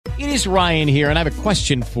It is Ryan here, and I have a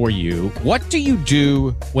question for you. What do you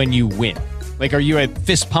do when you win? Like, are you a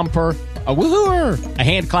fist pumper, a woohooer, a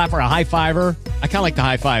hand clapper, a high fiver? I kind of like the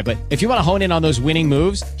high five, but if you want to hone in on those winning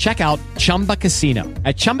moves, check out Chumba Casino.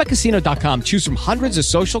 At ChumbaCasino.com, choose from hundreds of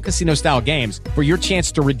social casino-style games for your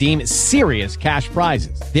chance to redeem serious cash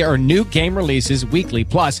prizes. There are new game releases weekly,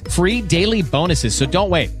 plus free daily bonuses. So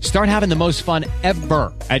don't wait. Start having the most fun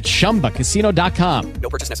ever at ChumbaCasino.com. No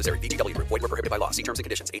purchase necessary. VGW Group. Void where prohibited by law. See terms and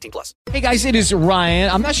conditions. 18+. Hey guys, it is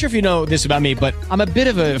Ryan. I'm not sure if you know this about me, but I'm a bit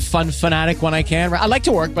of a fun fanatic when I can. I like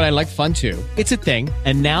to work, but I like fun too. It's a thing.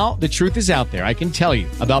 And now the truth is out there. I can tell you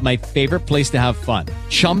about my favorite place to have fun.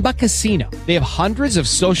 Chumba Casino. They have hundreds of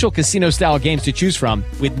social casino-style games to choose from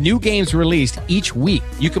with new games released each week.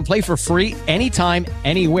 You can play for free anytime,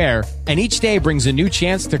 anywhere, and each day brings a new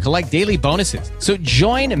chance to collect daily bonuses. So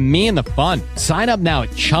join me in the fun. Sign up now at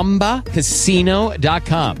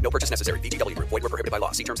ChumbaCasino.com. No purchase necessary. VGW Group. Void where prohibited by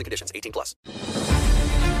law. See terms and conditions. 18+.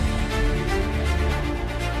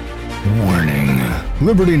 Warning.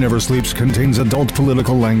 Liberty Never Sleeps contains adult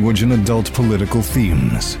political language and adult political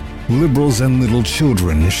themes. Liberals and little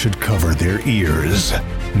children should cover their ears.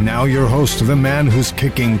 Now your host, the man who's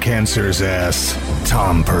kicking cancer's ass,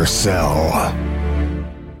 Tom Purcell.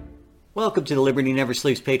 Welcome to the Liberty Never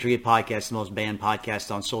Sleeps Patriot Podcast, the most banned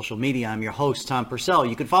podcast on social media. I'm your host, Tom Purcell.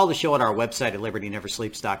 You can follow the show at our website at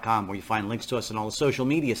libertyneversleeps.com, where you find links to us on all the social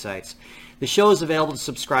media sites. The show is available to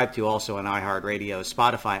subscribe to also on iHeartRadio,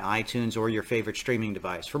 Spotify, iTunes, or your favorite streaming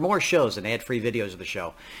device. For more shows and ad-free videos of the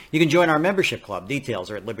show, you can join our membership club.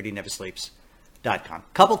 Details are at libertyneversleeps.com.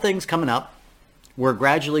 Couple things coming up. We're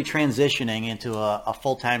gradually transitioning into a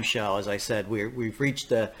full-time show. As I said, we've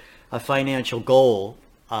reached a financial goal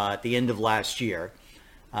at the end of last year.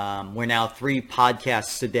 We're now 3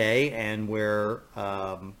 podcasts a day, and we're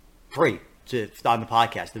free on the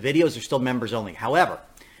podcast. The videos are still members only. However,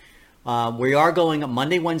 we are going a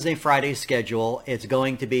Monday, Wednesday, Friday schedule. It's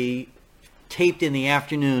going to be taped in the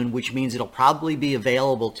afternoon, which means it'll probably be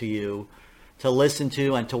available to you to listen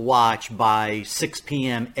to and to watch by 6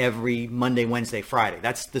 p.m. every Monday, Wednesday, Friday.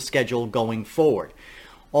 That's the schedule going forward.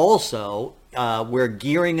 Also, we're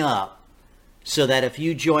gearing up so that if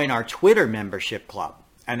you join our Twitter membership club,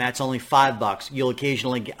 and that's only $5, you'll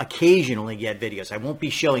occasionally get videos. I won't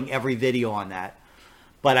be showing every video on that,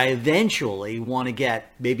 but I eventually want to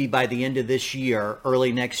get, maybe by the end of this year,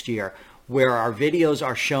 early next year, where our videos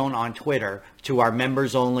are shown on Twitter to our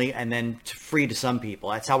members only and then free to some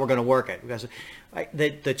people. That's how we're going to work it. Because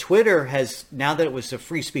the Twitter has, now that it was a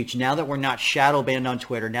free speech, now that we're not shadow banned on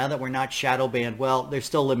Twitter, now that we're not shadow banned, well, there's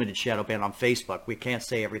still limited shadow banned on Facebook. We can't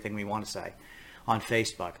say everything we want to say on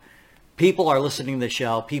Facebook. People are listening to the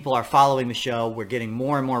show. People are following the show. We're getting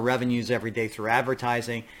more and more revenues every day through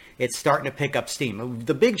advertising. It's starting to pick up steam.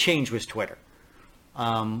 The big change was Twitter.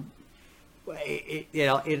 I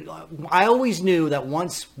always knew that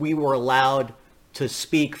once we were allowed to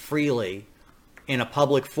speak freely in a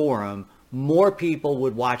public forum, more people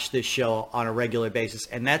would watch this show on a regular basis.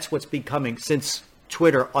 And that's what's becoming, since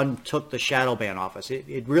Twitter untook the shadow ban off us.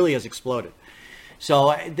 It really has exploded.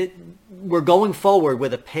 So we're going forward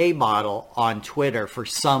with a pay model on Twitter for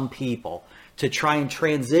some people to try and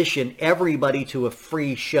transition everybody to a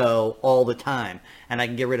free show all the time. And I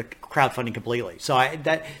can get rid of crowdfunding completely. So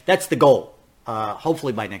that's the goal,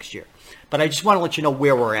 hopefully by next year. But I just want to let you know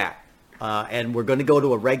where we're at. And we're going to go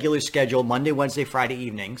to a regular schedule, Monday, Wednesday, Friday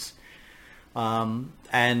evenings.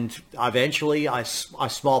 And eventually a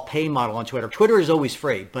small pay model on Twitter. Twitter is always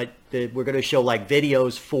free, but we're going to show like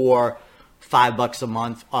videos for $5 a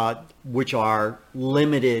month, which are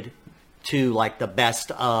limited to like the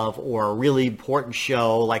best of or a really important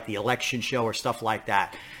show like the election show or stuff like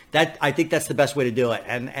that. I think that's the best way to do it.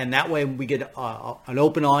 And that way we get an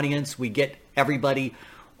open audience. We get everybody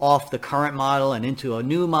off the current model and into a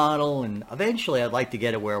new model. And eventually I'd like to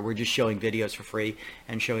get it where we're just showing videos for free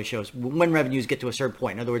and showing shows when revenues get to a certain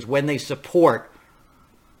point. In other words, when they support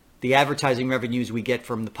the advertising revenues we get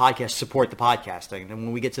from the podcast, support the podcasting. And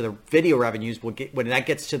when we get to the video revenues, when that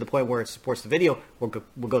gets to the point where it supports the video, we'll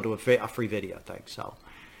go to a free video thing. So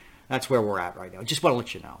that's where we're at right now. Just want to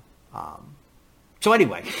let you know. So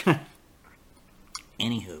anyway,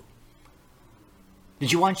 anywho,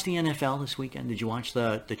 did you watch the NFL this weekend? Did you watch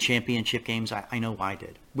the championship games? I know I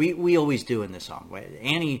did. We always do in this song.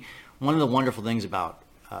 Annie, one of the wonderful things about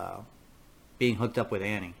being hooked up with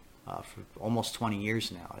Annie for almost 20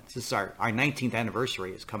 years now. This is our 19th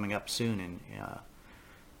anniversary is coming up soon in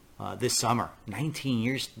this summer. 19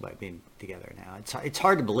 years by being together now. It's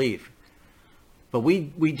hard to believe. But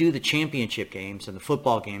we do the championship games and the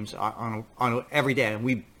football games on every day, and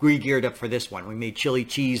we geared up for this one. We made chili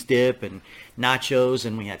cheese dip and nachos,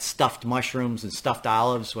 and we had stuffed mushrooms and stuffed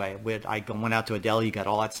olives. I went out to a deli, got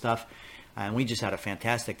all that stuff, and we just had a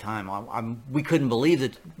fantastic time. We couldn't believe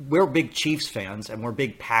that we're big Chiefs fans and we're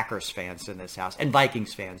big Packers fans in this house and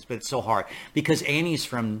Vikings fans, but it's so hard because Annie's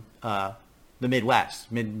from the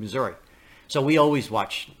Midwest, mid-Missouri. So we always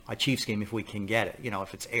watch a Chiefs game if we can get it,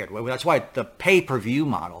 if it's aired. That's why the pay-per-view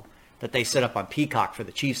model that they set up on Peacock for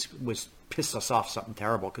the Chiefs pissed us off something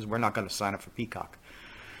terrible because we're not going to sign up for Peacock.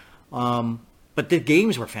 But the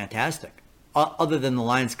games were fantastic, other than the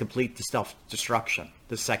Lions' complete self-destruction,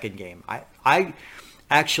 the second game. I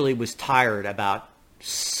actually was tired about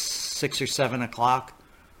 6 or 7 o'clock,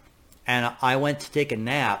 and I went to take a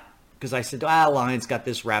nap. Because I said, Lions got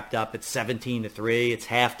this wrapped up. It's 17-3. It's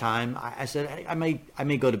halftime. I said, I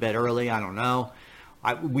may go to bed early. I don't know.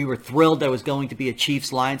 We were thrilled there was going to be a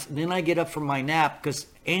Chiefs-Lions. And then I get up from my nap because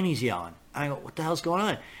Annie's yelling. I go, what the hell's going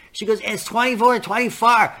on? She goes, it's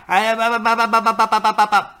 24-24. And I'm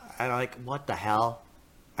like, what the hell?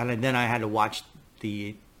 And then I had to watch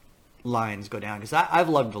the Lions go down. Because I've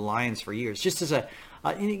loved the Lions for years. Just as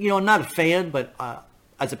not a fan, but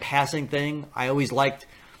as a passing thing, I always liked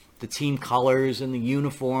the team colors and the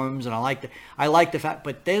uniforms, and I like the fact.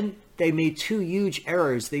 But then they made two huge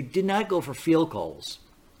errors. They did not go for field goals.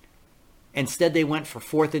 Instead, they went for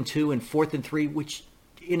 4th and 2 and 4th and 3, which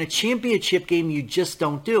in a championship game you just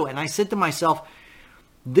don't do. And I said to myself,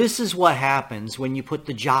 this is what happens when you put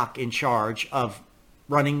the jock in charge of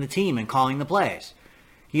running the team and calling the plays.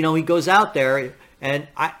 He goes out there, and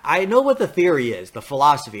I know what the theory is, the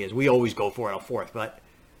philosophy is. We always go for it on 4th, but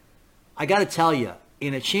I got to tell you,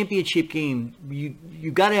 in a championship game, you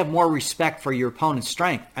got to have more respect for your opponent's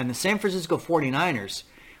strength. And the San Francisco 49ers,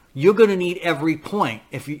 you're going to need every point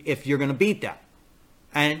if you're going to beat them.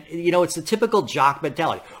 And, it's the typical jock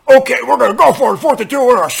mentality. Okay, we're going to go for it, 4th and 2,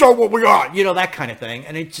 we're going to show what we got. That kind of thing.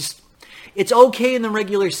 And it's okay in the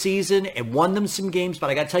regular season. It won them some games, but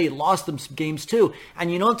I got to tell you, it lost them some games too.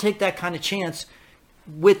 And you don't take that kind of chance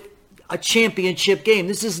with a championship game.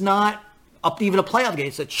 This is not even a playoff game.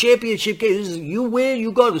 It's a championship game. This is, you win,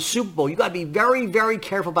 you go to the Super Bowl. You got to be very, very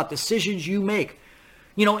careful about decisions you make.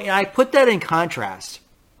 And I put that in contrast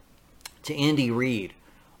to Andy Reid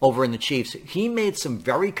over in the Chiefs. He made some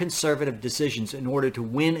very conservative decisions in order to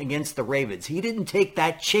win against the Ravens. He didn't take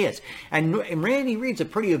that chance. And Randy Reid's a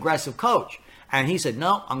pretty aggressive coach. And he said,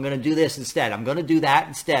 no, I'm going to do this instead. I'm going to do that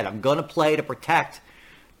instead. I'm going to play to protect.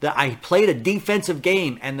 I played a defensive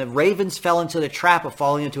game, and the Ravens fell into the trap of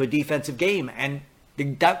falling into a defensive game. And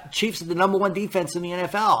the Chiefs are the number one defense in the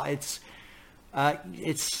NFL.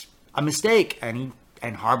 It's a mistake, and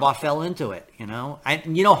Harbaugh fell into it. And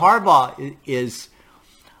Harbaugh is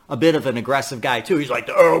a bit of an aggressive guy too. He's like,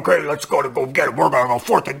 okay, let's go get it. We're going to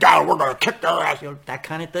go 4th and down. We're going to kick their ass. That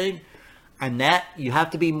kind of thing. And that you have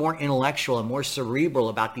to be more intellectual and more cerebral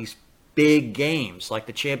about these big games, like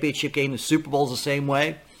the championship game. The Super Bowl's the same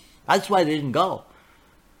way. That's why they didn't go.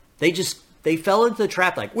 They fell into the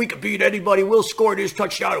trap like, we can beat anybody. We'll score this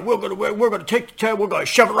touchdown. And we're going to take the 10. We're going to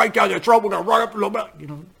shove it right down their throat. We're going to run up a little bit.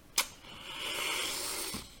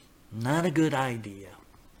 Not a good idea.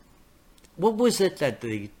 What was it that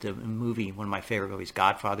the movie, one of my favorite movies,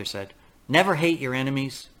 Godfather, said? Never hate your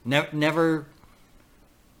enemies. Never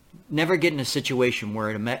get in a situation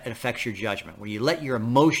where it affects your judgment, where you let your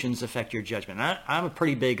emotions affect your judgment. I'm a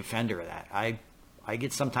pretty big offender of that. I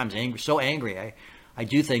get sometimes angry, so angry. I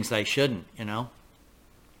do things that I shouldn't,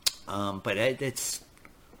 But it's,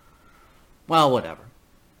 well, whatever.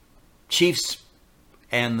 Chiefs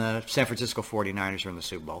and the San Francisco 49ers are in the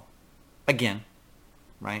Super Bowl. Again,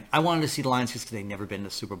 right? I wanted to see the Lions because they'd never been to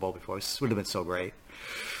the Super Bowl before. This would have been so great.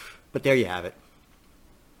 But there you have it.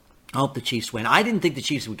 I hope the Chiefs win. I didn't think the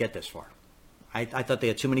Chiefs would get this far. I thought they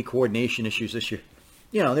had too many coordination issues this year.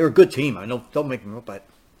 They were a good team. I know, don't make me up, but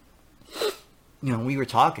we were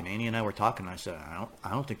talking. Annie and I were talking. I said, I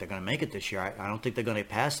don't think they're going to make it this year. I don't think they're going to get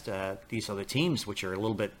past these other teams, which are a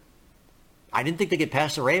little bit. I didn't think they get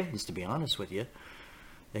past the Ravens, to be honest with you.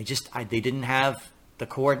 They didn't have the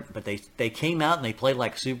core, but they came out and they played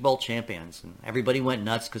like Super Bowl champions, and everybody went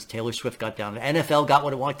nuts because Taylor Swift got down. The NFL got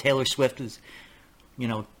what it wanted. Taylor Swift is,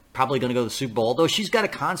 probably going to go to the Super Bowl, although she's got a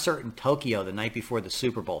concert in Tokyo the night before the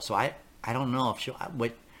Super Bowl. So I don't know if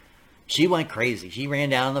she went crazy. She ran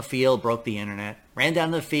down the field, broke the internet, ran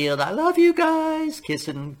down the field. I love you guys,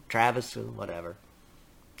 kissing Travis or whatever.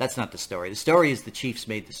 That's not the story. The story is the Chiefs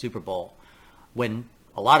made the Super Bowl when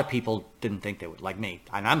a lot of people didn't think they would, like me.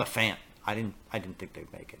 And I'm a fan. I didn't think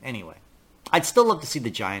they'd make it. Anyway, I'd still love to see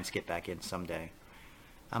the Giants get back in someday.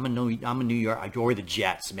 I'm a New York. I enjoy the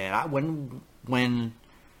Jets, man. When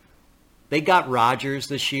they got Rodgers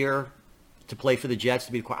this year to play for the Jets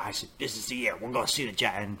to be the quarterback, I said, this is the year. We're going to see the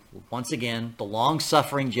Jets. And once again, the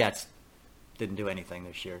long-suffering Jets didn't do anything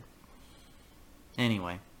this year.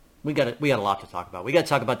 Anyway, we got a lot to talk about. We got to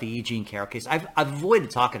talk about the E. Jean Carroll case. I've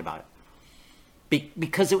avoided talking about it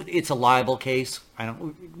because it's a liable case. It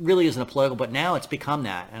really isn't a political, but now it's become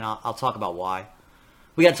that, and I'll talk about why.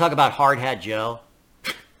 We got to talk about Hard Hat Joe.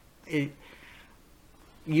 Did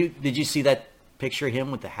you see that picture of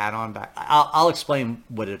him with the hat on back? I'll explain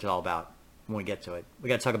what it's all about when we get to it. We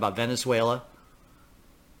got to talk about Venezuela,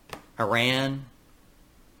 Iran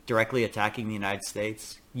directly attacking the United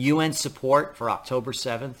States, UN support for October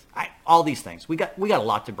 7th, all these things. We got a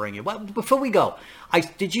lot to bring you. But before we go,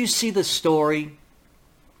 did you see the story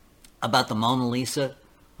about the Mona Lisa?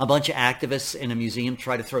 A bunch of activists in a museum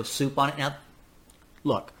try to throw soup on it. Now,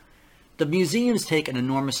 look, the museums take an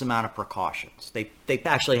enormous amount of precautions. They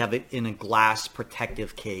actually have it in a glass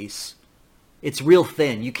protective case. It's real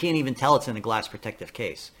thin. You can't even tell it's in a glass protective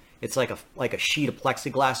case. It's like a sheet of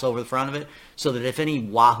plexiglass over the front of it, so that if any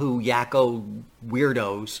wahoo yakko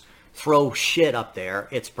weirdos throw shit up there,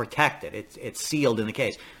 it's protected. It's sealed in the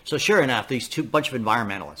case. So sure enough, these bunch of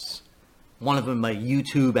environmentalists, one of them a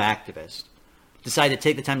YouTube activist, decided to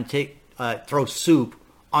take the time to throw soup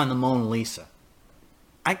on the Mona Lisa.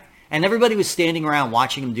 And everybody was standing around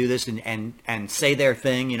watching them do this and say their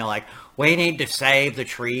thing, like, we need to save the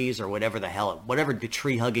trees or whatever the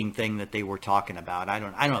tree hugging thing that they were talking about. I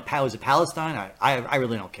don't know. Was it Palestine? I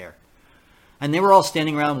really don't care. And they were all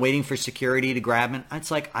standing around waiting for security to grab them. It's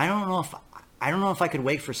like, I don't know if I could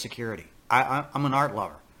wait for security. I'm an art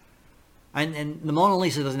lover. And the Mona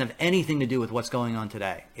Lisa doesn't have anything to do with what's going on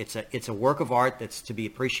today. It's a work of art that's to be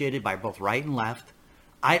appreciated by both right and left.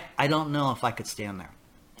 I don't know if I could stand there.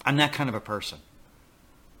 I'm that kind of a person.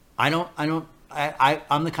 I'm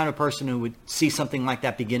the kind of person who would see something like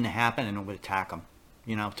that begin to happen and would attack them,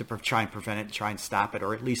 to try and prevent it, try and stop it,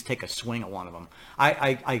 or at least take a swing at one of them.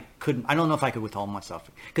 I couldn't. I don't know if I could withhold myself,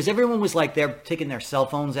 because everyone was like, they're taking their cell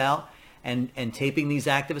phones out and taping these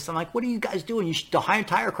activists. I'm like, what are you guys doing? The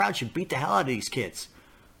entire crowd should beat the hell out of these kids.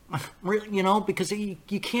 Really, because you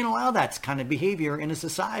can't allow that kind of behavior in a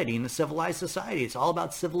society, in a civilized society. It's all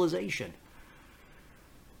about civilization.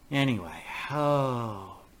 Anyway,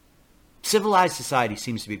 civilized society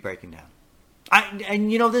seems to be breaking down.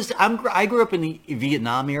 I grew up in the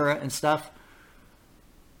Vietnam era and stuff,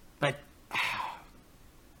 but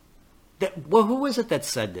who was it that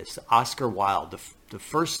said this? Oscar Wilde. The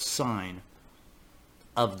first sign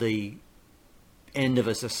of the end of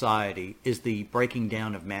a society is the breaking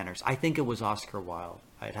down of manners. I think it was Oscar Wilde.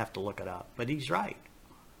 I'd have to look it up, but he's right.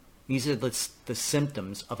 These are the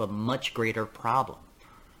symptoms of a much greater problem.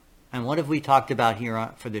 And what have we talked about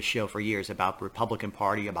here for this show for years, about the Republican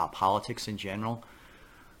Party, about politics in general?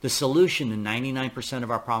 The solution to 99% of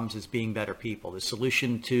our problems is being better people. The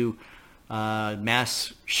solution to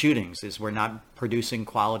mass shootings is we're not producing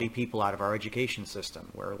quality people out of our education system.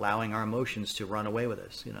 We're allowing our emotions to run away with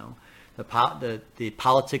us. The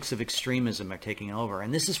politics of extremism are taking over.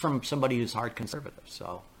 And this is from somebody who's hard conservative.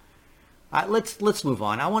 So let's move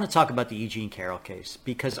on. I want to talk about the E. Jean Carroll case,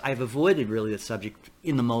 because I've avoided really the subject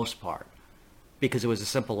in the most part because it was a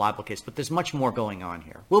simple libel case. But there's much more going on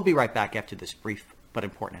here. We'll be right back after this brief but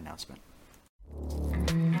important announcement.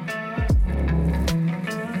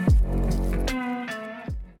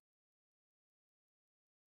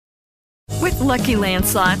 With Lucky Land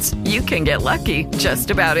Slots, you can get lucky just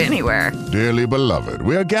about anywhere. Dearly beloved,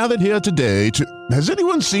 we are gathered here today to... Has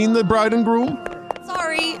anyone seen the bride and groom?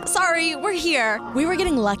 Sorry, we're here. We were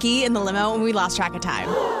getting lucky in the limo and we lost track of time.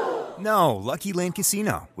 No, Lucky Land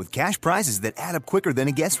Casino, with cash prizes that add up quicker than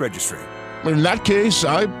a guest registry. In that case,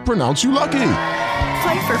 I pronounce you lucky.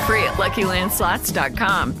 Play for free at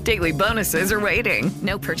LuckyLandSlots.com. Daily bonuses are waiting.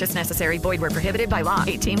 No purchase necessary. Void where prohibited by law.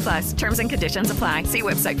 18+. Terms and conditions apply. See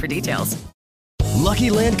website for details. Lucky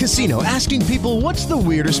Land Casino, asking people, what's the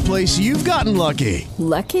weirdest place you've gotten lucky?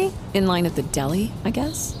 Lucky? In line at the deli, I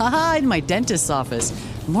guess? Aha, in my dentist's office.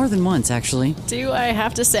 More than once, actually. Do I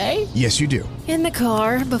have to say? Yes, you do. In the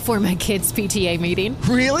car before my kids' PTA meeting.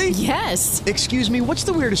 Really? Yes. Excuse me, what's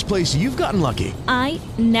the weirdest place you've gotten lucky? I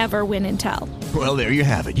never win and tell. Well, there you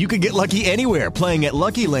have it. You can get lucky anywhere, playing at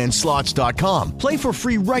LuckyLandSlots.com. Play for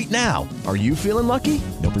free right now. Are you feeling lucky?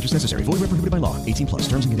 No purchase necessary. Void where prohibited by law. 18+.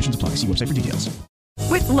 Terms and conditions apply. See website for details.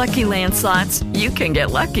 With Lucky Land Slots, you can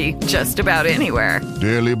get lucky just about anywhere.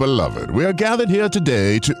 Dearly beloved, we are gathered here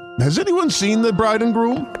today to... Has anyone seen the bride and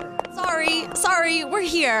groom? Sorry, we're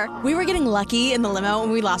here. We were getting lucky in the limo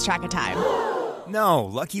and we lost track of time. No,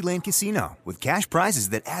 Lucky Land Casino, with cash prizes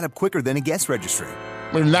that add up quicker than a guest registry.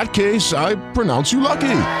 In that case, I pronounce you lucky.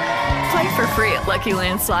 Play for free at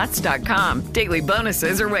LuckyLandSlots.com. Daily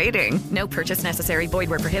bonuses are waiting. No purchase necessary. Void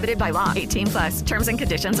where prohibited by law. 18 plus. Terms and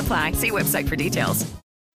conditions apply. See website for details.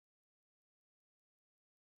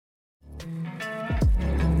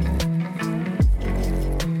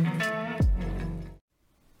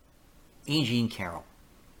 E. Jean Carroll.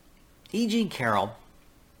 E. Jean Carroll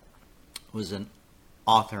was an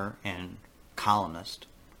author and columnist.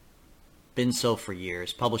 Been so for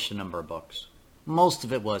years. Published a number of books. Most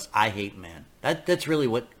of it was I Hate Men. That's really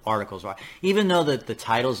what articles are. Even though the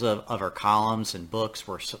titles of her columns and books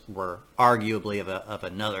were arguably of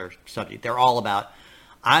another subject, they're all about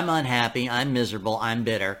I'm unhappy, I'm miserable, I'm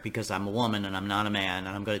bitter because I'm a woman and I'm not a man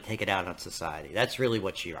and I'm going to take it out on society. That's really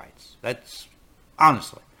what she writes. That's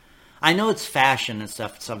honestly. I know it's fashion and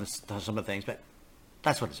stuff, some of the things, but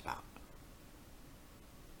that's what it's about.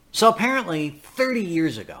 So apparently 30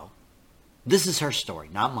 years ago, this is her story,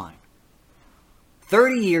 not mine.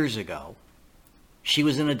 30 years ago, she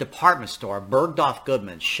was in a department store, Bergdorf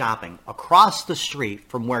Goodman, shopping across the street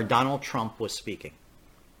from where Donald Trump was speaking.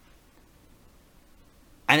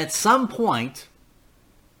 And at some point,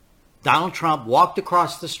 Donald Trump walked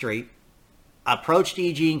across the street, approached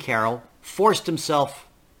E. Jean Carroll, forced himself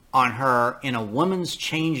on her in a woman's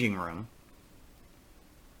changing room,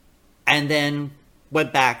 and then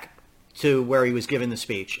went back to where he was giving the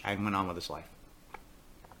speech and went on with his life.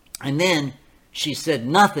 And then she said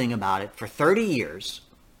nothing about it for 30 years,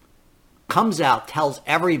 comes out, tells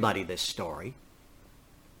everybody this story,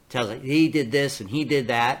 tells it he did this and he did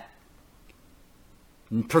that,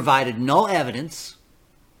 provided no evidence,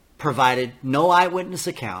 provided no eyewitness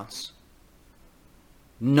accounts,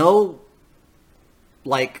 no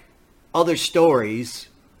other stories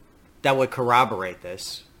that would corroborate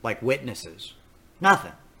this, like witnesses.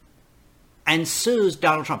 Nothing. And sues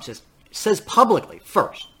Donald Trump. Says publicly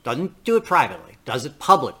first. Doesn't do it privately. Does it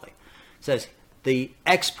publicly. Says the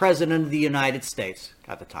ex-president of the United States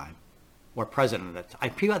at the time, or president at the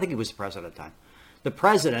time. I think he was the president at the time. The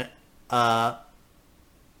president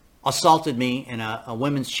assaulted me in a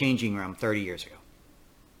women's changing room 30 years ago.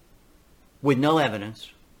 With no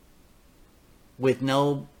evidence. With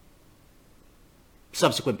no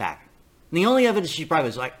subsequent backing. And the only evidence she probably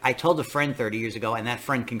was like, I told a friend 30 years ago, and that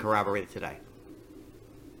friend can corroborate it today.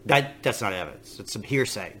 That's not evidence. It's some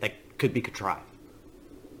hearsay that could be contrived.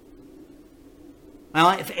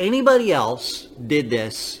 Now, if anybody else did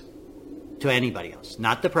this to anybody else,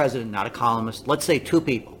 not the president, not a columnist, let's say two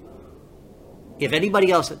people, if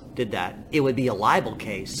anybody else did that, it would be a libel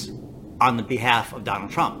case on the behalf of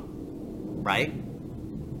Donald Trump, right?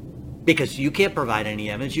 Because you can't provide any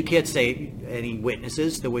evidence. You can't say any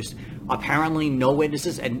witnesses. There was apparently no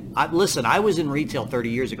witnesses. And listen, I was in retail 30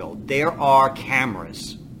 years ago. There are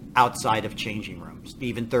cameras outside of changing rooms,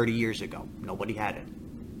 even 30 years ago. Nobody had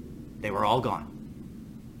it. They were all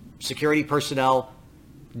gone. Security personnel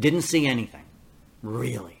didn't see anything.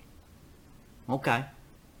 Really? Okay.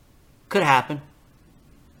 Could happen.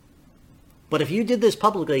 But if you did this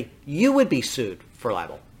publicly, you would be sued for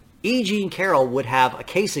libel. E. Jean Carroll would have a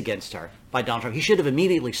case against her by Donald Trump. He should have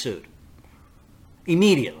immediately sued.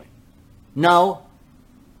 Immediately. No,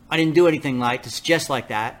 I didn't do anything to suggest like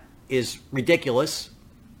that is ridiculous.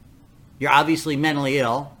 You're obviously mentally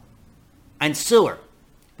ill. And sue her.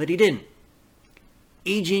 But he didn't.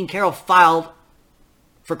 E. Jean Carroll filed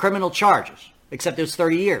for criminal charges, except it was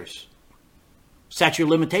 30 years. Statute of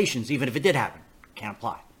limitations, even if it did happen, can't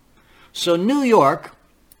apply. So New York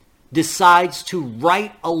decides to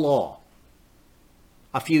write a law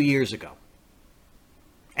a few years ago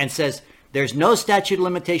and says there's no statute of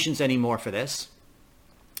limitations anymore for this,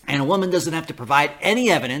 and a woman doesn't have to provide any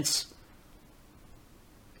evidence.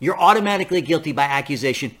 You're automatically guilty by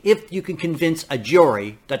accusation if you can convince a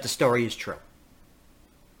jury that the story is true.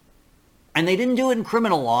 And they didn't do it in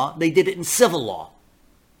criminal law, they did it in civil law.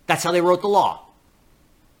 That's how they wrote the law.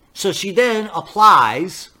 So she then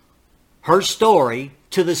applies her story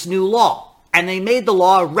to this new law. And they made the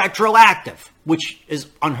law retroactive, which is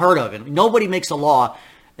unheard of. And nobody makes a law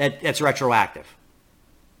that's retroactive.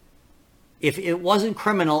 If it wasn't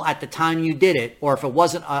criminal at the time you did it, or if it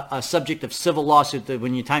wasn't a subject of civil lawsuit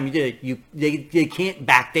when the time you did it, they can't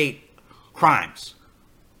backdate crimes.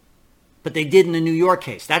 But they did in the New York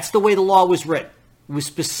case. That's the way the law was written. It was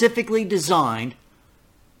specifically designed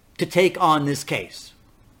to take on this case.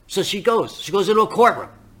 So she goes into a courtroom.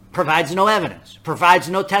 Provides no evidence, provides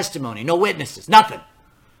no testimony, no witnesses, nothing.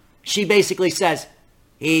 She basically says,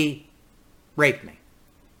 he raped me.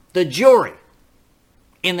 The jury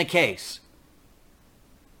in the case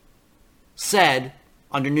said,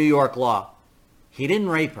 under New York law, he didn't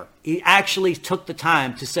rape her. He actually took the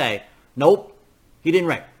time to say, nope, he didn't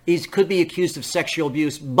rape. He could be accused of sexual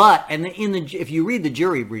abuse, but, and if you read the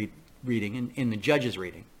jury reading, in the judge's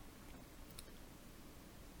reading,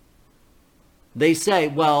 they say,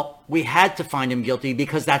 well, we had to find him guilty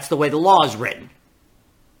because that's the way the law is written.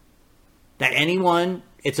 That anyone,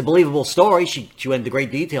 it's a believable story. She went into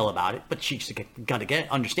great detail about it, but she's got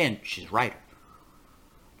to understand she's a writer.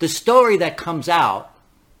 The story that comes out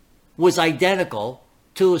was identical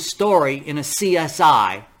to a story in a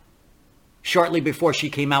CSI shortly before she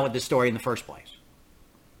came out with the story in the first place.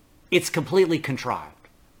 It's completely contrived,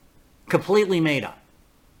 completely made up.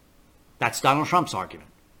 That's Donald Trump's argument.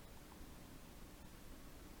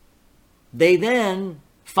 They then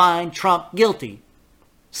find Trump guilty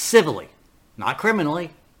civilly, not criminally,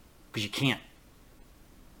 because you can't.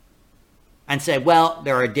 And say, well,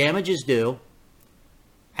 there are damages due,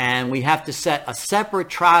 and we have to set a separate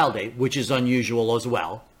trial date, which is unusual as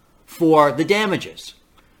well, for the damages.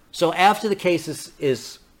 So after the case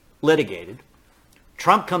is litigated,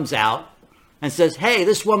 Trump comes out and says, hey,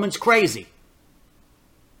 this woman's crazy.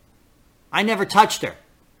 I never touched her.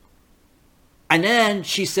 And then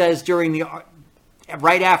she says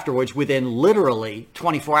right afterwards, within literally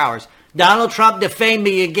 24 hours, Donald Trump defamed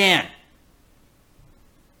me again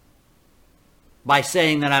by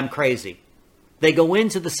saying that I'm crazy. They go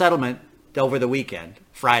into the settlement over the weekend,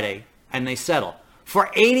 Friday, and they settle for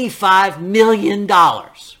 $85 million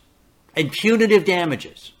in punitive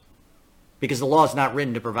damages, because the law is not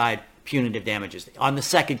written to provide punitive damages on the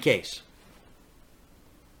second case.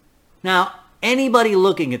 Now, anybody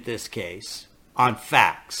looking at this case on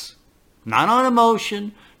facts, not on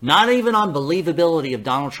emotion, not even on believability of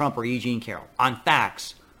Donald Trump or E. Jean Carroll, on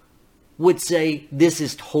facts, would say this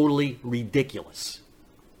is totally ridiculous.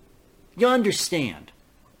 You understand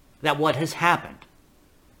that what has happened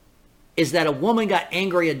is that a woman got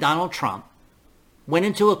angry at Donald Trump, went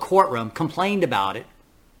into a courtroom, complained about it,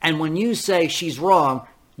 and when you say she's wrong,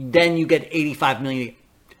 then you get $85 million.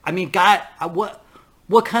 I mean, God,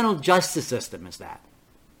 what kind of justice system is that?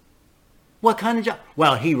 What kind of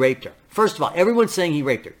well, he raped her. First of all, everyone's saying he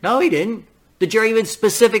raped her. No, he didn't. The jury even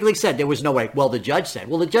specifically said there was no rape. Well, the judge said.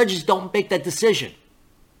 Well, the judges don't make that decision.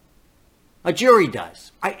 A jury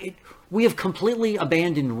does. We have completely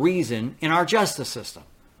abandoned reason in our justice system.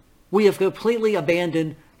 We have completely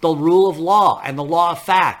abandoned the rule of law and the law of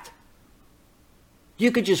fact.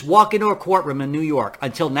 You could just walk into a courtroom in New York.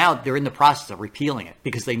 Until now, they're in the process of repealing it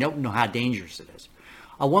because they don't know how dangerous it is.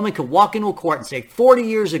 A woman could walk into a court and say, 40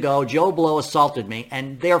 years ago, Joe Blow assaulted me,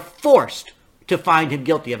 and they're forced to find him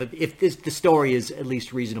guilty of it if the story is at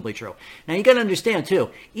least reasonably true. Now, you got to understand,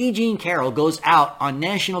 too, E. Jean Carroll goes out on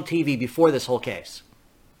national TV before this whole case,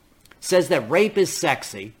 says that rape is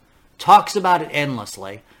sexy, talks about it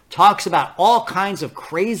endlessly, talks about all kinds of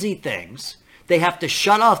crazy things. They have to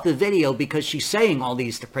shut off the video because she's saying all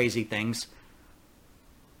these crazy things,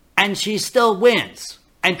 and she still wins.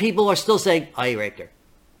 And people are still saying, oh, he raped her.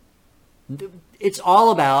 It's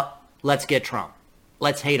all about, let's get Trump.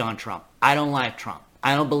 Let's hate on Trump. I don't like Trump.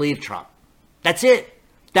 I don't believe Trump. That's it.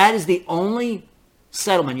 That is the only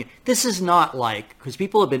settlement. This is not like, because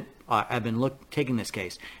people have been taking this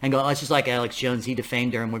case and go, oh, it's just like Alex Jones. He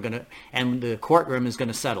defamed her, and the courtroom is going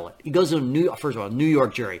to settle it. He goes to first of all, New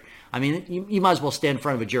York jury. I mean, you might as well stand in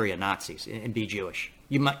front of a jury of Nazis and be Jewish.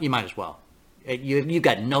 You might as well. You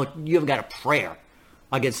haven't got a prayer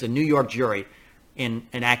against a New York jury in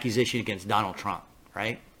an accusation against Donald Trump,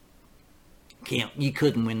 right? You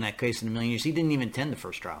couldn't win that case in a million years. He didn't even attend the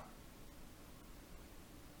first trial.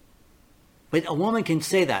 But a woman can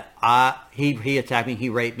say that. He attacked me, he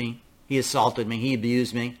raped me, he assaulted me, he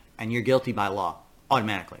abused me, and you're guilty by law,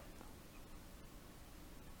 automatically.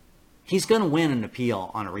 He's going to win an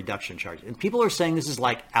appeal on a reduction charge. And people are saying this is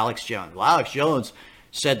like Alex Jones. Well, Alex Jones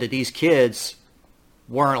said that these kids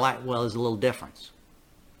weren't like, well, there's a little difference.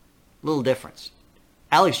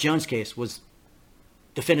 Alex Jones' case was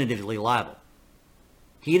definitively liable.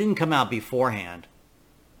 He didn't come out beforehand.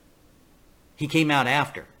 He came out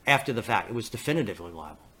after the fact. It was definitively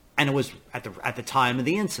liable. And it was at the time of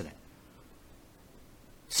the incident.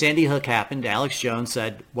 Sandy Hook happened. Alex Jones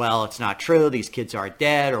said, well, it's not true. These kids are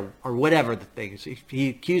dead or whatever the things. He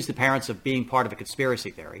accused the parents of being part of a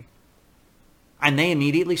conspiracy theory. And they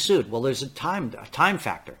immediately sued. Well, there's a time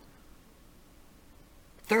factor.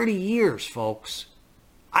 30 years, folks.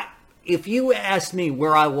 If you asked me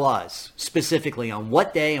where I was, specifically on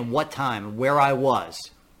what day and what time and where I was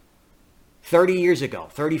 30 years ago,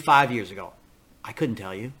 35 years ago, I couldn't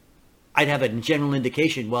tell you. I'd have a general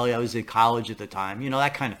indication, well, I was in college at the time,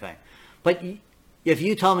 that kind of thing. But if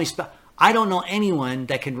you tell me, I don't know anyone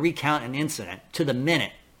that can recount an incident to the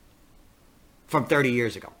minute from 30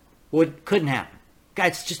 years ago. Couldn't happen.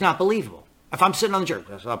 It's just not believable. If I'm sitting on the jury,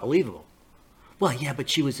 that's not believable. Well, yeah, but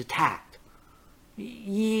she was attacked.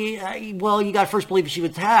 Yeah, well, you got to first believe she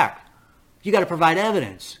was attacked. You got to provide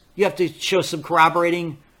evidence. You have to show some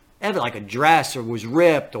corroborating evidence, like a dress or was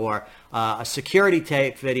ripped or a security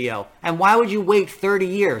tape video. And why would you wait 30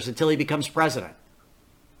 years until he becomes president?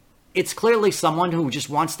 It's clearly someone who just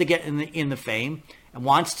wants to get in the fame and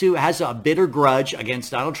has a bitter grudge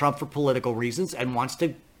against Donald Trump for political reasons and wants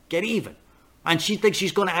to get even. And she thinks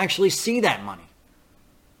she's going to actually see that money.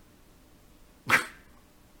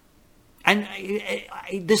 And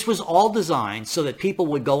this was all designed so that people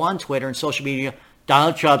would go on Twitter and social media,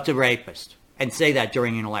 Donald Trump's a rapist, and say that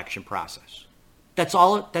during an election process. That's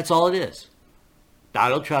all it is.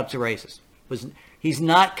 Donald Trump's a racist. He's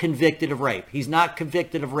not convicted of rape. He's not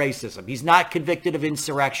convicted of racism. He's not convicted of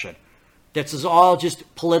insurrection. This is all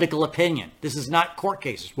just political opinion. This is not court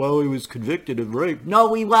cases. Well, he was convicted of rape.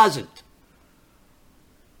 No, he wasn't.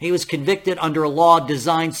 He was convicted under a law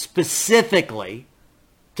designed specifically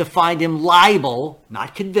to find him liable,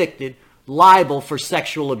 not convicted, liable for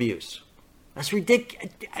sexual abuse. That's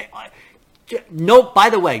ridiculous. No, by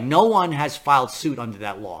the way, no one has filed suit under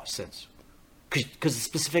that law since, because it's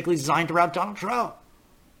specifically designed around Donald Trump.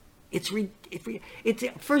 It's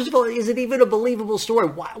first of all, is it even a believable story?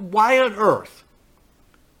 Why on earth?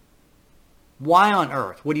 Why on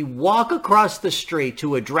earth would he walk across the street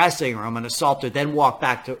to a dressing room and assault her, then walk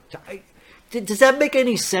back to does that make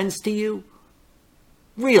any sense to you?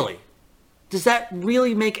 Really? Does that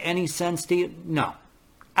really make any sense to you? No,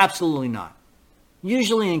 absolutely not.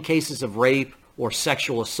 Usually in cases of rape or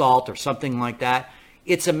sexual assault or something like that,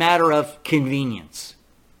 it's a matter of convenience.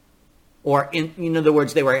 Or in other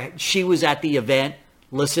words, she was at the event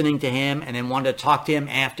listening to him and then wanted to talk to him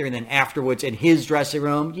after, and then afterwards in his dressing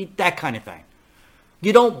room, that kind of thing.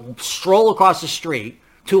 You don't stroll across the street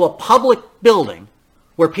to a public building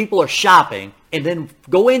where people are shopping and then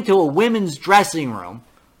go into a women's dressing room.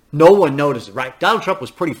 No one notices, right? Donald Trump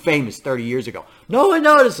was pretty famous 30 years ago. No one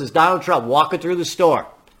notices Donald Trump walking through the store,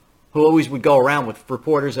 who always would go around with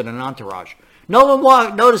reporters and an entourage. No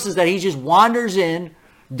one notices that he just wanders in,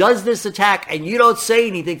 does this attack, and you don't say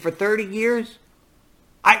anything for 30 years?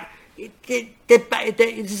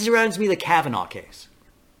 This reminds me of the Kavanaugh case.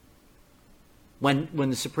 When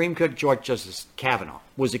the Supreme Court Justice Kavanaugh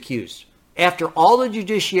was accused, after all the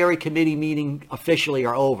Judiciary Committee meeting officially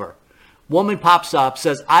are over, woman pops up,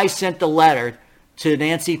 says, I sent a letter to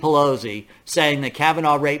Nancy Pelosi saying that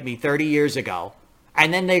Kavanaugh raped me 30 years ago.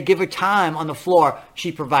 And then they give her time on the floor.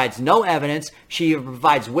 She provides no evidence. She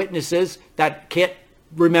provides witnesses that can't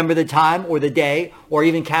remember the time or the day or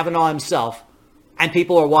even Kavanaugh himself. And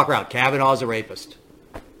people are walking around, Kavanaugh's a rapist.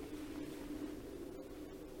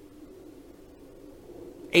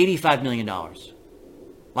 $85 million.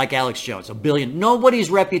 Like Alex Jones, $1 billion. Nobody's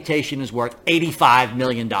reputation is worth $85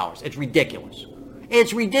 million. It's ridiculous.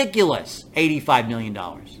 It's ridiculous. $85 million.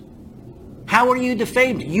 How are you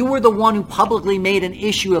defamed? You were the one who publicly made an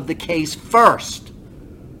issue of the case first.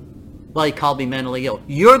 Well, he called me mentally ill.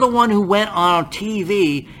 You're the one who went on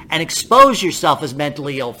TV and exposed yourself as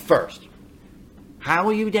mentally ill first. How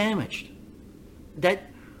are you damaged?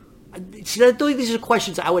 These are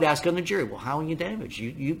questions I would ask on the jury. Well, how are you damaged?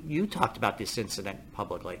 You talked about this incident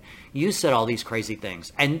publicly. You said all these crazy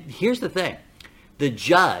things. And here's the thing. The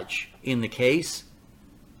judge in the case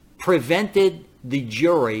prevented the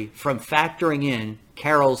jury from factoring in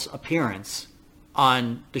Carol's appearance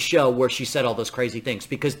on the show where she said all those crazy things,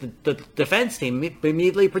 because the defense team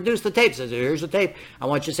immediately produced the tape, says, here's the tape, I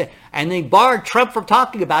want you to say. And they barred Trump from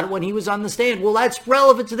talking about it when he was on the stand. Well, that's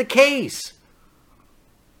relevant to the case.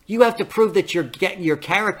 You have to prove that your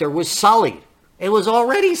character was sullied. It was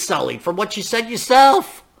already sullied from what you said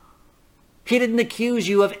yourself. He didn't accuse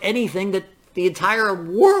you of anything that the entire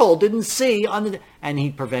world didn't see and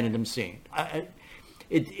he prevented them seeing.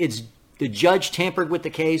 It's the judge tampered with the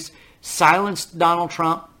case, silenced Donald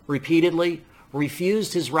Trump repeatedly,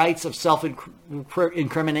 refused his rights of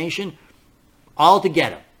self-incrimination, all to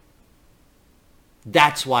get him.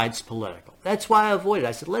 That's why it's political. That's why I avoided it.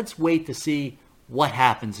 I said, let's wait to see what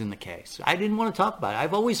happens in the case. I didn't want to talk about it.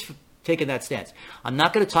 I've always taken that stance. I'm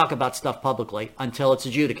not going to talk about stuff publicly until it's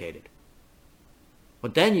adjudicated.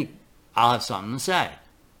 But then I'll have something to say.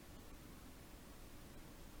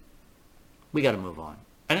 We got to move on.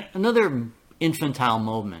 Another infantile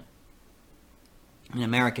moment in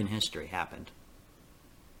American history happened.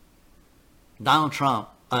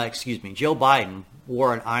 Joe Biden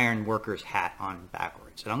wore an iron worker's hat on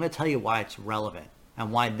backwards. And I'm going to tell you why it's relevant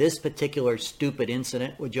and why this particular stupid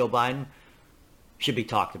incident with Joe Biden should be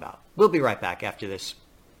talked about. We'll be right back after this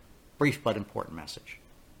brief but important message.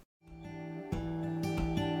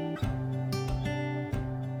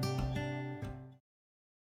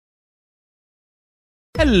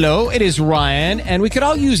 Hello, it is Ryan, and we could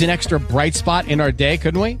all use an extra bright spot in our day,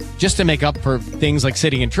 couldn't we? Just to make up for things like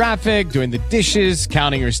sitting in traffic, doing the dishes,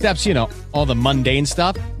 counting your steps, you know, all the mundane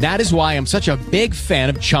stuff. That is why I'm such a big fan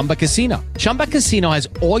of Chumba Casino. Chumba Casino has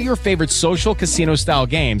all your favorite social casino-style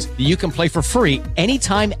games that you can play for free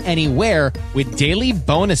anytime, anywhere with daily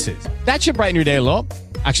bonuses. That should brighten your day a little.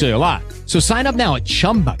 Actually, a lot. So sign up now at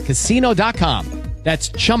ChumbaCasino.com. That's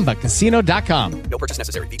ChumbaCasino.com. No purchase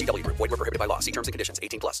necessary. VGW Group. Void where prohibited by law. See terms and conditions.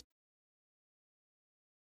 18+.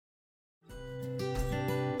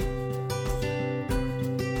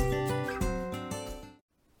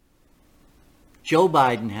 Joe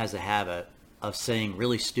Biden has a habit of saying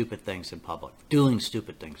really stupid things in public, doing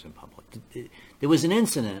stupid things in public. There was an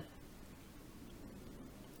incident.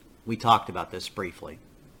 We talked about this briefly.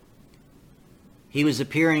 He was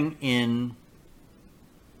appearing in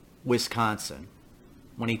Wisconsin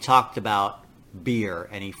when he talked about beer,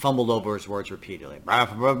 and he fumbled over his words repeatedly. Beer,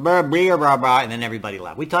 blah, blah, and then everybody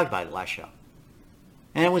laughed. We talked about it last show.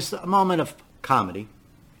 And it was a moment of comedy.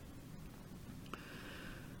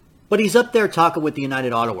 But he's up there talking with the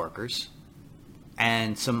United Auto Workers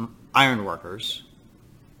and some iron workers,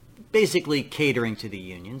 basically catering to the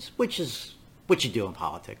unions, which is what you do in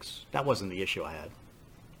politics. That wasn't the issue I had.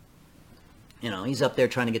 You know, he's up there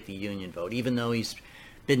trying to get the union vote, even though he's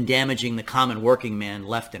been damaging the common working man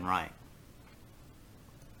left and right.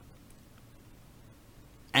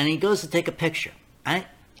 And he goes to take a picture. I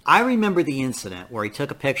remember the incident where he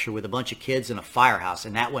took a picture with a bunch of kids in a firehouse,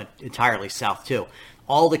 and that went entirely south too.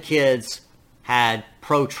 All the kids had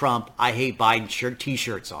pro-Trump, I hate Biden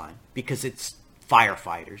t-shirts on because it's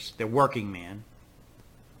firefighters. They're working man.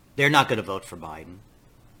 They're not going to vote for Biden.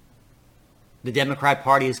 The Democrat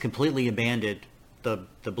Party has completely abandoned the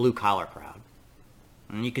blue-collar crowd.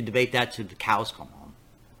 And you could debate that till the cows come home.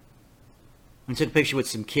 I took a picture with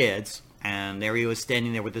some kids, and there he was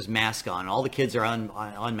standing there with his mask on. All the kids are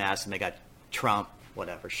unmasked, and they got Trump,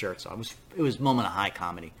 whatever, shirts on. It was a moment of high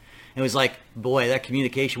comedy. It was like, boy, that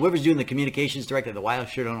communication, whoever's doing the communications director at the White House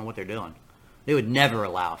sure don't know what they're doing. They would never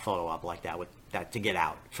allow a photo op like that with that to get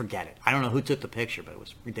out. Forget it. I don't know who took the picture, but it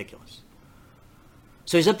was ridiculous.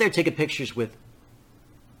 So he's up there taking pictures with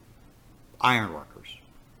iron workers.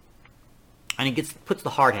 And he puts the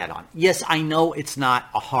hard hat on. Yes, I know it's not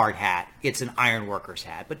a hard hat. It's an iron worker's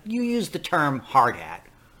hat. But you use the term hard hat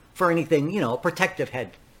for anything, you know, protective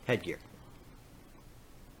headgear.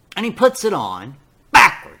 And he puts it on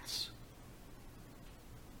backwards.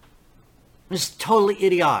 It's totally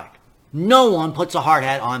idiotic. No one puts a hard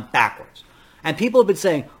hat on backwards. And people have been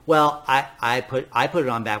saying, well, I put it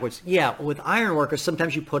on backwards. Yeah, with iron workers,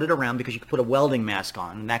 sometimes you put it around because you can put a welding mask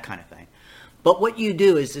on and that kind of thing. But what you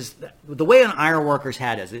do is the way an iron worker's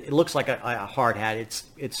hat is, it looks like a hard hat.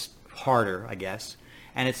 It's harder, I guess.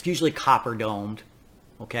 And it's usually copper domed.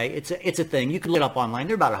 Okay? It's a thing. You can look it up online.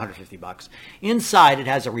 They're about $150. Inside, it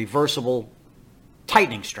has a reversible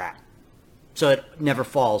tightening strap, so it never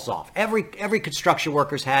falls off. Every construction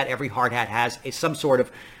worker's hat, every hard hat has some sort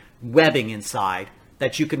of webbing inside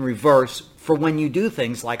that you can reverse for when you do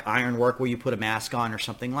things like iron work where you put a mask on or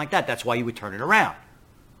something like that. That's why you would turn it around.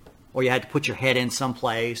 Or you had to put your head in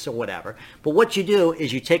someplace or whatever. But what you do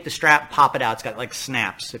is you take the strap, pop it out. It's got like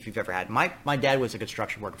snaps if you've ever had. My dad was a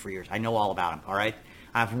construction worker for years. I know all about them, all right?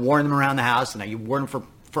 I've worn them around the house, and I wore them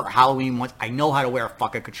for Halloween once. I know how to wear a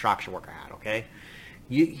fucking construction worker hat, okay?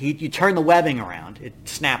 You turn the webbing around. It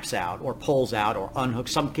snaps out or pulls out or unhooks.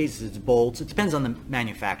 Some cases it's bolts. It depends on the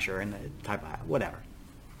manufacturer and the type of hat, whatever.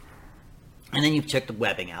 And then you check the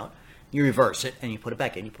webbing out. You reverse it, and you put it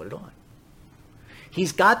back in. You put it on.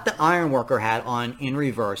 He's got the ironworker hat on in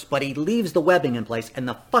reverse, but he leaves the webbing in place, and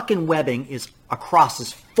the fucking webbing is across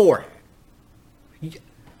his forehead.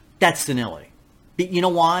 That's senility. You know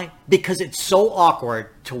why? Because it's so awkward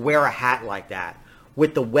to wear a hat like that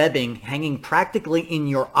with the webbing hanging practically in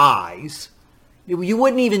your eyes. You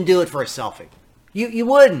wouldn't even do it for a selfie. You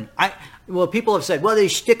wouldn't. Well, people have said, well,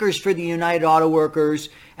 there's stickers for the United Auto Workers,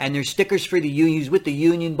 and there's stickers for the unions with the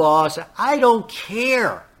union boss. I don't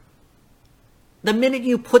care. The minute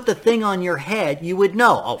you put the thing on your head, you would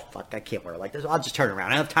know, oh, fuck, I can't wear it like this. I'll just turn it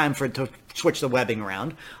around. I don't have time to switch the webbing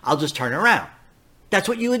around. I'll just turn it around. That's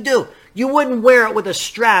what you would do. You wouldn't wear it with a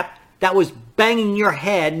strap that was banging your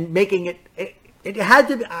head and making it had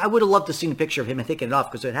to be, I would have loved to see a picture of him and taking it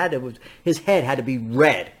off because his head had to be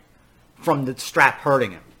red from the strap hurting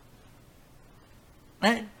him.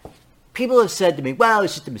 And People have said to me, well,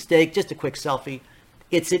 it's just a mistake, just a quick selfie.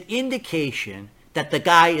 It's an indication that the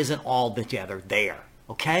guy isn't all together there,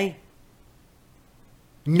 okay?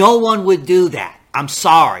 No one would do that. I'm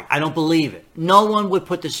sorry. I don't believe it. No one would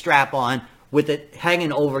put the strap on with it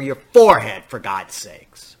hanging over your forehead, for God's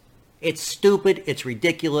sakes. It's stupid. It's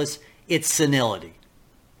ridiculous. It's senility.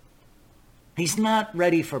 He's not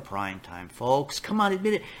ready for prime time, folks. Come on,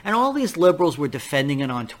 admit it. And all these liberals were defending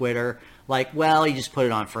it on Twitter. Like, well, you just put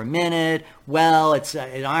it on for a minute. Well, it's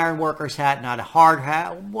an iron worker's hat, not a hard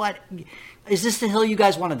hat. What? Is this the hill you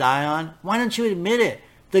guys want to die on? Why don't you admit it?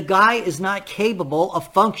 The guy is not capable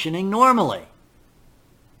of functioning normally.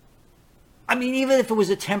 I mean, even if it was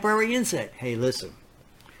a temporary incident. Hey, listen,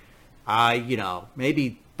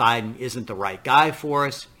 maybe Biden isn't the right guy for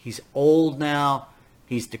us. He's old now.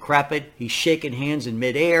 He's decrepit. He's shaking hands in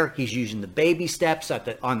midair. He's using the baby steps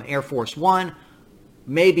on Air Force One.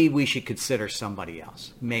 Maybe we should consider somebody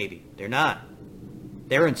else. Maybe. They're not.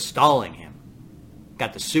 They're installing him.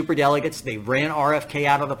 Got the superdelegates. They ran RFK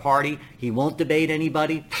out of the party. He won't debate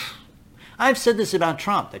anybody. I've said this about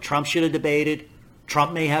Trump, that Trump should have debated.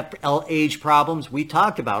 Trump may have age problems. We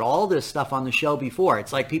talked about all this stuff on the show before.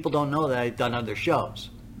 It's like people don't know that I've done other shows.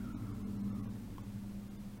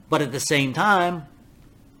 But at the same time,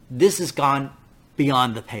 this has gone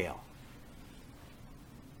beyond the pale.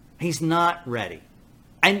 He's not ready.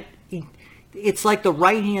 And it's like the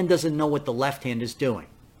right hand doesn't know what the left hand is doing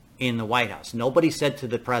in the White House. Nobody said to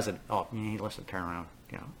the president, oh, listen, turn around.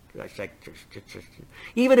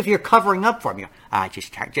 Even if you're covering up for him,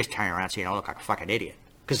 just turn around so you don't look like a fucking idiot.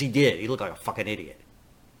 Because he did. He looked like a fucking idiot.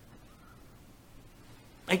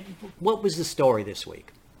 What was the story this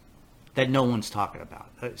week that no one's talking about?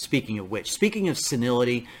 Speaking of which, speaking of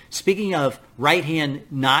senility, speaking of right hand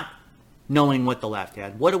not knowing what the left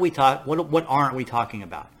had, what aren't we talking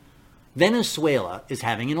about? Venezuela is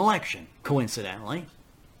having an election, coincidentally.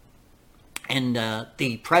 And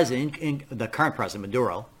the current president,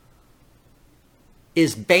 Maduro,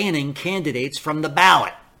 is banning candidates from the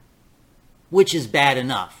ballot, which is bad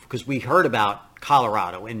enough because we heard about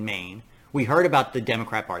Colorado and Maine. We heard about the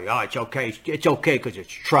Democrat Party. Oh, it's okay. It's okay because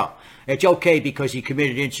it's Trump. It's okay because he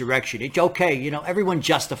committed insurrection. It's okay. Everyone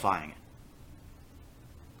justifying it.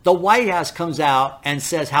 The White House comes out and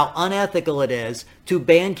says how unethical it is to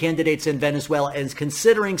ban candidates in Venezuela and is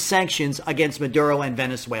considering sanctions against Maduro and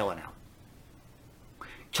Venezuela now.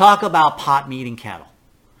 Talk about pot meeting cattle.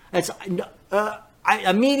 I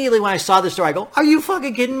immediately when I saw this story, I go, "Are you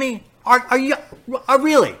fucking kidding me? Are you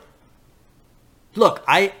really?" Look,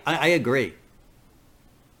 I agree.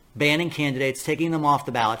 Banning candidates, taking them off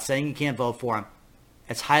the ballot, saying you can't vote for them,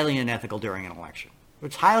 it's highly unethical during an election.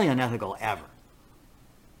 It's highly unethical ever.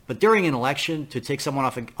 But during an election, to take someone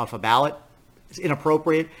off a ballot is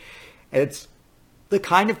inappropriate. And it's the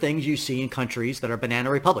kind of things you see in countries that are banana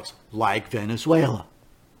republics, like Venezuela.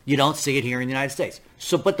 You don't see it here in the United States.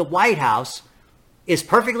 But the White House is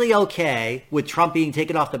perfectly okay with Trump being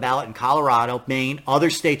taken off the ballot in Colorado, Maine. Other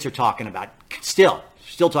states are talking about it. Still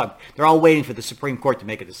talking. They're all waiting for the Supreme Court to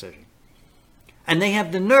make a decision. And they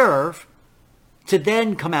have the nerve to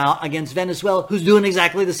then come out against Venezuela, who's doing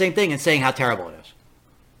exactly the same thing and saying how terrible it is.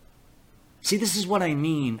 See, this is what I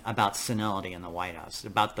mean about senility in the White House,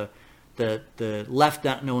 about the left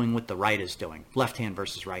not knowing what the right is doing. Left hand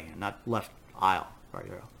versus right hand, not left aisle. Right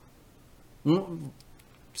here.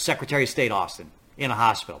 Secretary of State Austin in a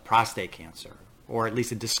hospital, prostate cancer, or at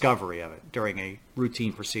least a discovery of it during a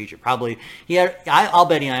routine procedure. Probably I'll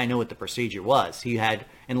bet I know what the procedure was. He had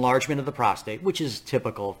enlargement of the prostate, which is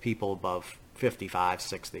typical of people above 55,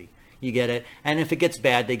 60. You get it? And if it gets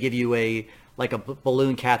bad, they give you a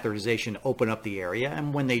balloon catheterization to open up the area.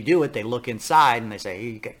 And when they do it, they look inside and they say, hey,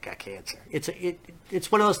 you got cancer.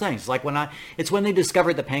 It's one of those things. Like it's when they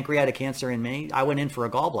discovered the pancreatic cancer in me, I went in for a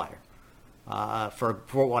gallbladder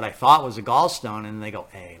for what I thought was a gallstone. And they go,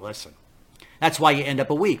 hey, listen, that's why you end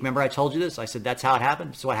up a week. Remember I told you this? I said, that's how it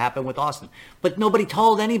happened. That's what happened with Austin. But nobody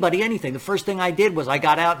told anybody anything. The first thing I did was I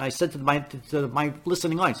got out and I said to my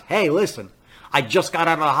listening audience, hey, listen, I just got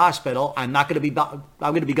out of the hospital. I'm going to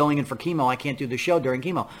be going in for chemo. I can't do the show during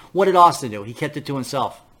chemo. What did Austin do? He kept it to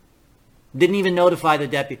himself. Didn't even notify the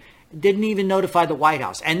deputy. Didn't even notify the White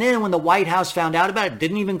House. And then when the White House found out about it,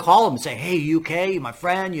 didn't even call him and say, hey, you okay? You're my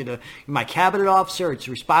friend. You're my cabinet officer. It's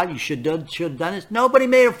responded. You should have done this. Nobody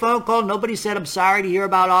made a phone call. Nobody said, I'm sorry to hear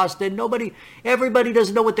about Austin. Everybody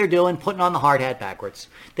doesn't know what they're doing, putting on the hard hat backwards.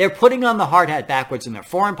 They're putting on the hard hat backwards in their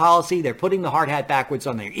foreign policy. They're putting the hard hat backwards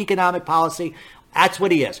on their economic policy. That's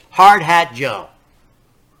what he is. Hard hat Joe.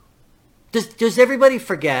 Does everybody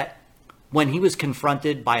forget when he was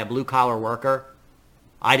confronted by a blue collar worker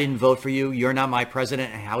I didn't vote for you. You're not my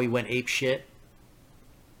president, and how he went ape shit.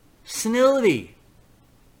 Senility.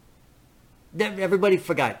 Everybody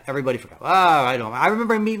forgot. Oh, I don't. I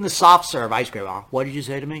remember him eating the soft serve ice cream. Oh, what did you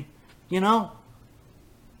say to me? You know?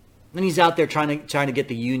 Then he's out there trying to get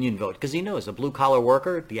the union vote because he knows the blue-collar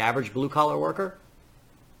worker, the average blue-collar worker,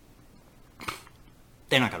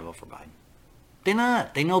 they're not going to vote for Biden. They're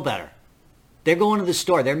not. They know better. They're going to the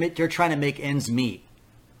store. They're trying to make ends meet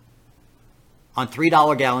on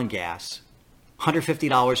 $3 gallon gas,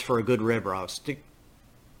 $150 for a good rib roast.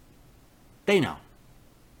 They know.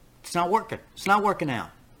 It's not working. It's not working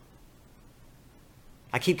out.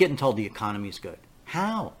 I keep getting told the economy's good.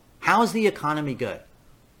 How? How is the economy good?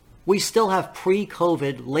 We still have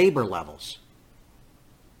pre-COVID labor levels.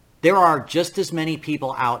 There are just as many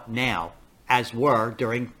people out now as were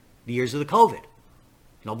during the years of the COVID.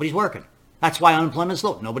 Nobody's working. That's why unemployment's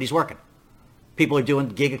low. Nobody's working. People are doing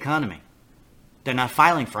gig economy. They're not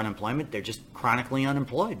filing for unemployment. They're just chronically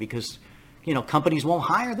unemployed because, companies won't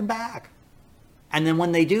hire them back. And then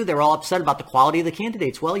when they do, they're all upset about the quality of the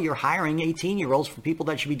candidates. Well, you're hiring 18-year-olds for people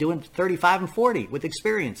that should be doing 35 and 40 with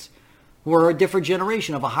experience, who are a different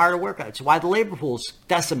generation of a harder workout. It's why the labor pool's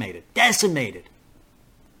decimated. Decimated.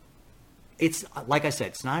 It's, like I said,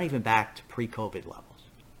 it's not even back to pre-COVID levels.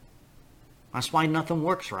 That's why nothing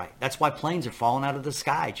works right. That's why planes are falling out of the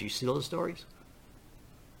sky. Do you see those stories?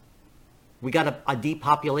 We got a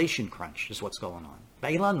depopulation crunch is what's going on.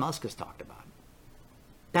 Elon Musk has talked about it.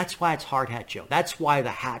 That's why it's Hard Hat Joe. That's why the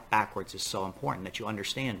hat backwards is so important, that you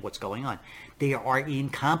understand what's going on. They are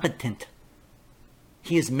incompetent.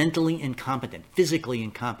 He is mentally incompetent, physically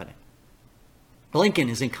incompetent. Blinken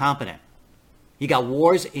is incompetent. You got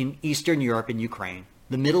wars in Eastern Europe and Ukraine.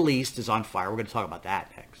 The Middle East is on fire. We're going to talk about that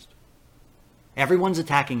next. Everyone's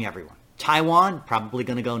attacking everyone. Taiwan, probably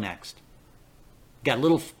going to go next. Got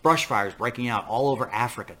little brush fires breaking out all over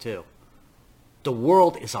Africa, too. The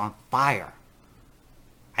world is on fire.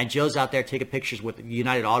 And Joe's out there taking pictures with the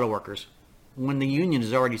United Auto Workers when the union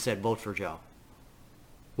has already said, vote for Joe.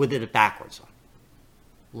 With it backwards on.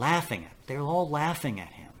 Laughing at. They're all laughing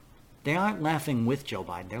at him. They aren't laughing with Joe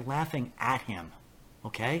Biden. They're laughing at him.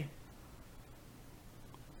 Okay?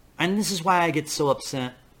 And this is why I get so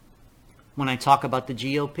upset when I talk about the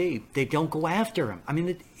GOP. They don't go after him. I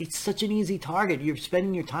mean, it's such an easy target. You're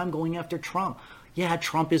spending your time going after Trump. Yeah,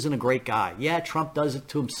 Trump isn't a great guy. Yeah, Trump does it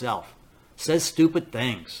to himself. Says stupid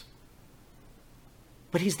things.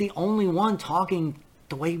 But he's the only one talking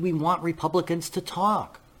the way we want Republicans to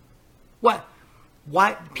talk. What?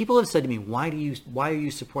 Why? People have said to me, why are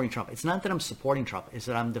you supporting Trump? It's not that I'm supporting Trump. It's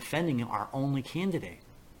that I'm defending our only candidate.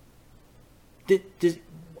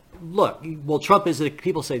 Look, well,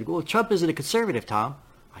 people say, well, Trump isn't a conservative, Tom.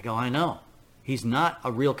 I go, I know. He's not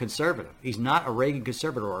a real conservative. He's not a Reagan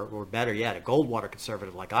conservative, or better yet, a Goldwater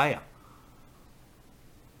conservative like I am.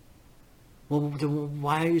 Well,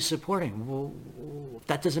 why are you supporting? Well,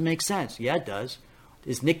 that doesn't make sense. Yeah, it does.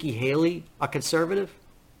 Is Nikki Haley a conservative?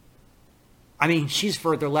 I mean, she's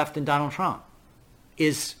further left than Donald Trump.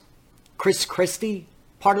 Is Chris Christie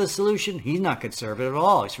part of the solution? He's not conservative at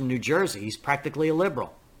all. He's from New Jersey. He's practically a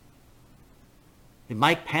liberal. And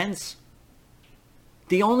Mike Pence?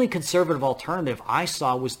 The only conservative alternative I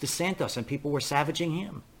saw was DeSantis, and people were savaging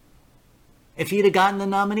him. If he'd have gotten the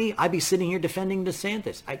nominee, I'd be sitting here defending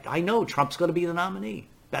DeSantis. I know Trump's going to be the nominee,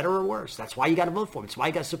 better or worse. That's why you got to vote for him. That's why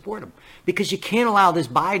you got to support him. Because you can't allow this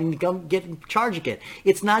Biden to come get in charge again.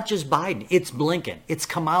 It's not just Biden. It's Blinken. It's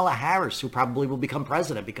Kamala Harris, who probably will become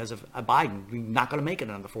president because of Biden. We're not going to make it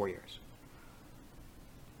another 4 years.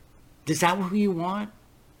 Is that who you want?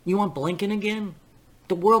 You want Blinken again?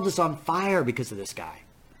 The world is on fire because of this guy.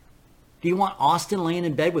 Do you want Austin laying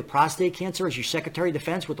in bed with prostate cancer as your Secretary of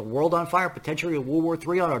Defense with the world on fire, potentially a World War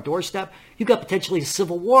III on our doorstep? You've got potentially a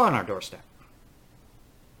civil war on our doorstep.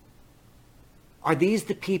 Are these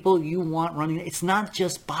the people you want running? It's not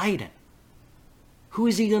just Biden. Who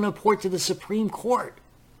is he going to report to the Supreme Court?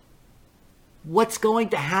 What's going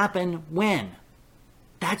to happen when?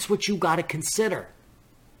 That's what you got to consider.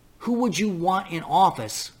 Who would you want in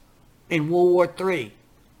office in World War III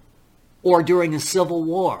or during a civil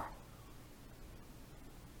war?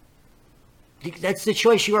 That's the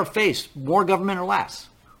choice you are faced, more government or less.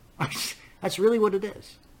 That's really what it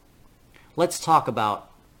is. Let's talk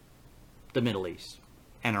about the Middle East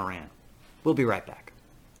and Iran. We'll be right back.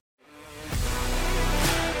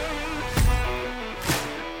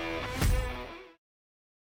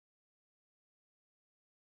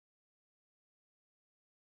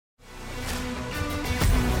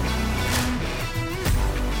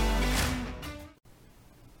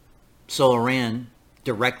 So Iran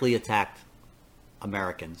directly attacked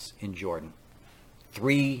Americans in Jordan.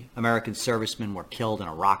 3 American servicemen were killed in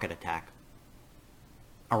a rocket attack.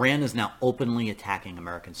 Iran is now openly attacking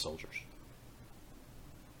American soldiers.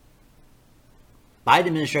 Biden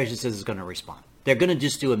administration says it's going to respond. They're going to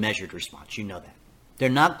just do a measured response. You know that. They're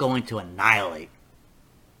not going to annihilate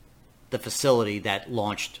the facility that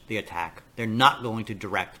launched the attack. They're not going to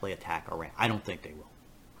directly attack Iran. I don't think they will.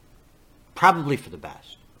 Probably for the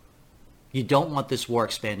best. You don't want this war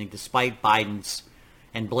expanding. Despite Biden's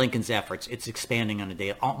and Blinken's efforts, it's expanding on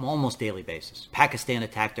a almost daily basis. Pakistan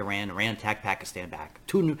attacked Iran. Iran attacked Pakistan back.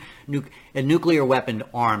 A nuclear weapon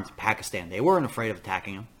armed Pakistan. They weren't afraid of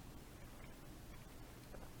attacking them.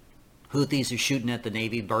 Houthis are shooting at the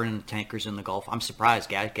Navy, burning the tankers in the Gulf. I'm surprised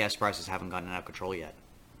gas prices haven't gotten out of control yet.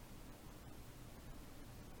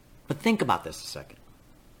 But think about this a second.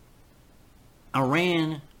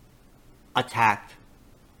 Iran attacked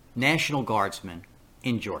National Guardsmen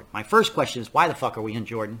in Jordan. My first question is, why the fuck are we in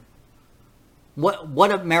Jordan?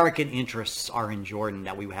 What American interests are in Jordan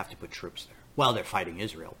that we would have to put troops there? Well, they're fighting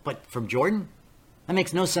Israel. But from Jordan? That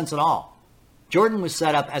makes no sense at all. Jordan was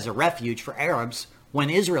set up as a refuge for Arabs when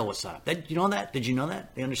Israel was set up. Did you know that? Did you know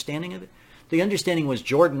that? The understanding of it? The understanding was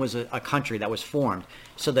Jordan was a country that was formed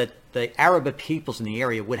so that the Arab peoples in the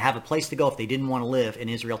area would have a place to go if they didn't want to live in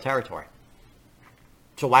Israel territory.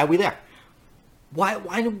 So why are we there? Why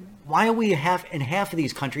are we in half of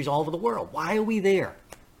these countries all over the world? Why are we there?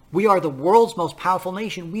 We are the world's most powerful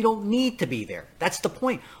nation. We don't need to be there. That's the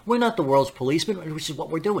point. We're not the world's policemen, which is what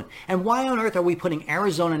we're doing. And why on earth are we putting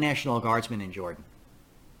Arizona National Guardsmen in Jordan?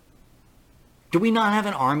 Do we not have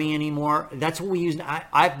an army anymore? That's what we use.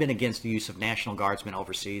 I've been against the use of National Guardsmen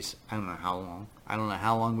overseas. I don't know how long. I don't know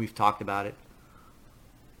how long we've talked about it.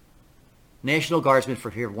 National Guardsmen, for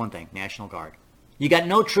here, one thing, National Guard. You got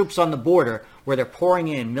no troops on the border where they're pouring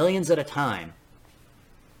in millions at a time,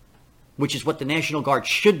 which is what the National Guard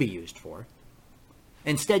should be used for.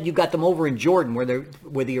 Instead, you got them over in Jordan where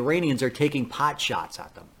the Iranians are taking pot shots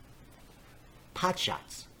at them. Pot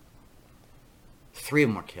shots. 3 of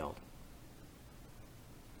them were killed.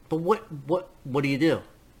 But what do you do?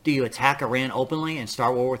 Do you attack Iran openly and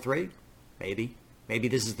start World War III? Maybe. Maybe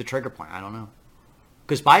this is the trigger point. I don't know.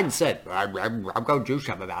 Because Biden said, I'm going to do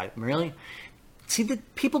something about it. Really? See,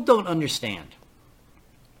 people don't understand.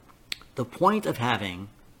 The point of having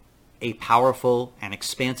a powerful and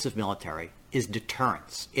expansive military is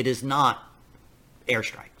deterrence. It is not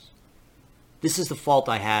airstrikes. This is the fault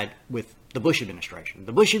I had with the Bush administration.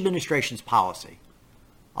 The Bush administration's policy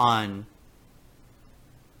on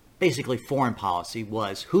basically foreign policy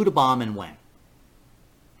was who to bomb and when.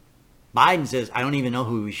 Biden says, I don't even know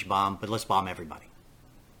who we should bomb, but let's bomb everybody.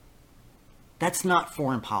 That's not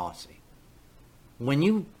foreign policy. When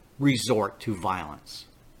you resort to violence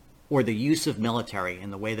or the use of military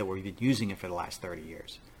in the way that we've been using it for the last 30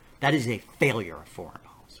 years, that is a failure of foreign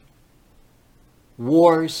policy.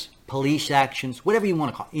 Wars, police actions, whatever you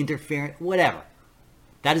want to call it, interference, whatever.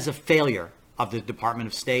 That is a failure of the Department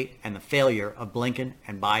of State and the failure of Blinken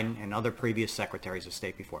and Biden and other previous secretaries of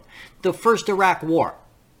state before. The first Iraq war,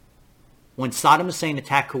 when Saddam Hussein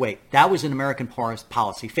attacked Kuwait, that was an American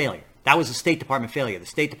policy failure. That was a State Department failure. The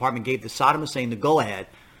State Department gave the Saddam Hussein the go-ahead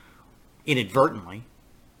inadvertently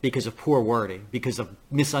because of poor wording, because of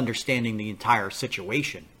misunderstanding the entire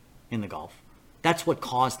situation in the Gulf. That's what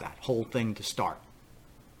caused that whole thing to start.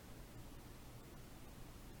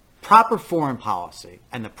 Proper foreign policy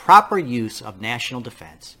and the proper use of national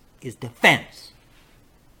defense is defense.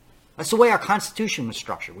 That's the way our Constitution was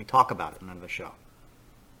structured. We talk about it in another show.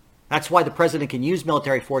 That's why the president can use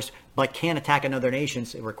military force but can't attack another nation.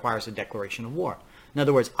 It requires a declaration of war. In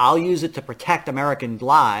other words, I'll use it to protect American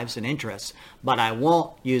lives and interests, but I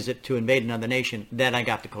won't use it to invade another nation. Then I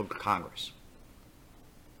got to go to Congress.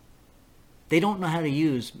 They don't know how to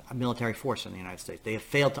use a military force in the United States. They have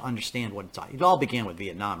failed to understand what it's like. It all began with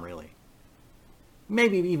Vietnam, really.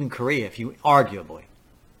 Maybe even Korea, if you arguably.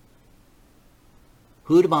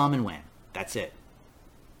 Who to bomb and when. That's it.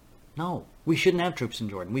 No, we shouldn't have troops in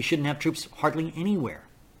Jordan. We shouldn't have troops hardly anywhere.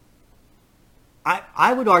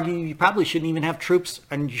 I would argue you probably shouldn't even have troops,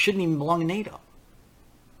 and you shouldn't even belong to NATO.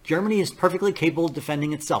 Germany is perfectly capable of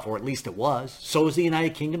defending itself, or at least it was. So is the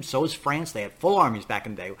United Kingdom. So is France. They had full armies back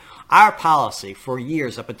in the day. Our policy for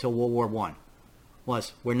years up until World War I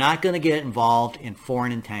was we're not going to get involved in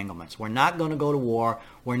foreign entanglements. We're not going to go to war.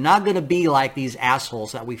 We're not going to be like these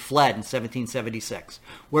assholes that we fled in 1776.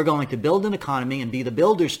 We're going to build an economy and be the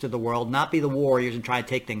builders to the world, not be the warriors and try to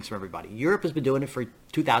take things from everybody. Europe has been doing it for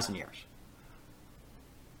 2,000 years.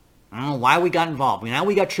 I don't know why we got involved. Now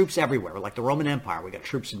we got troops everywhere, like the Roman Empire. We got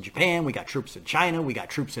troops in Japan. We got troops in China. We got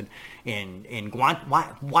troops in Guam.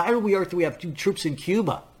 Why do we have troops in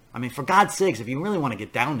Cuba? I mean, for God's sakes, if you really want to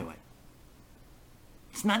get down to it,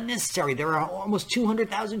 it's not necessary. There are almost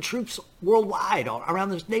 200,000 troops worldwide around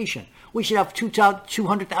this nation. We should have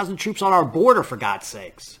 200,000 troops on our border, for God's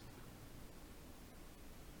sakes.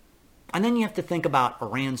 And then you have to think about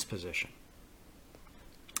Iran's position.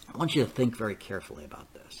 I want you to think very carefully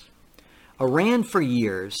about this. Iran, for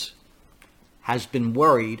years, has been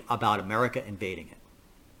worried about America invading it,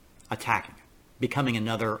 attacking it, becoming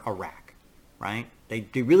another Iraq, right?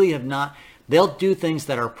 They really have not. They'll do things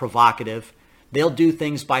that are provocative. They'll do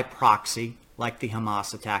things by proxy, like the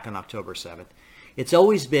Hamas attack on October 7th. It's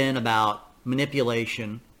always been about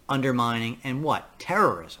manipulation, undermining, and what?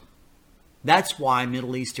 Terrorism. That's why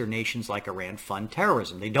Middle Eastern nations like Iran fund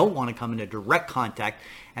terrorism. They don't want to come into direct contact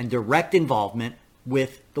and direct involvement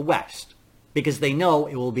with the West because they know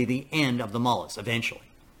it will be the end of the mullahs eventually.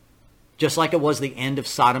 Just like it was the end of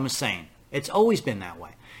Saddam Hussein. It's always been that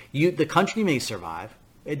way. The country may survive,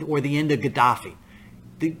 or the end of Gaddafi.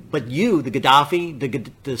 But you, the Gaddafi,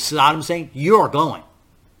 the Saddam Hussein, you're going.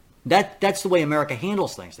 That's the way America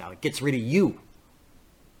handles things now. It gets rid of you.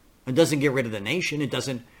 It doesn't get rid of the nation. It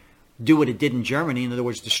doesn't do what it did in Germany. In other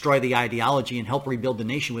words, destroy the ideology and help rebuild the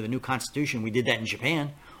nation with a new constitution. We did that in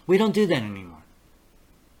Japan. We don't do that anymore.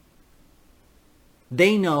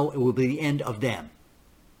 They know it will be the end of them.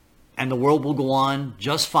 And the world will go on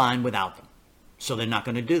just fine without them. So they're not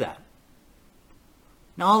going to do that.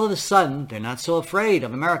 Now, all of a sudden, they're not so afraid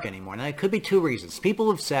of America anymore. Now, it could be two reasons. People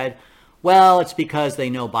have said, well, it's because they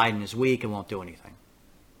know Biden is weak and won't do anything.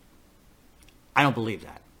 I don't believe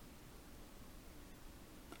that.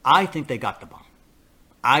 I think they got the bomb.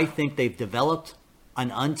 I think they've developed an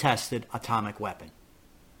untested atomic weapon.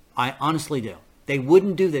 I honestly do. They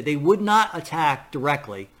wouldn't do that. They would not attack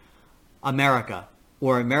directly America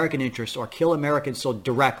or American interests or kill Americans so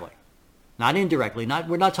directly. Not indirectly.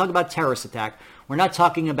 We're not talking about terrorist attack. We're not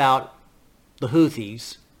talking about the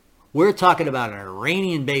Houthis. We're talking about an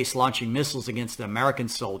Iranian base launching missiles against the American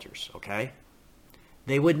soldiers, okay?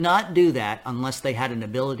 They would not do that unless they had an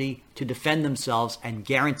ability to defend themselves and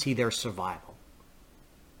guarantee their survival.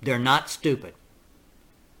 They're not stupid.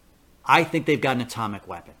 I think they've got an atomic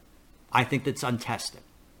weapon. I think that's untested.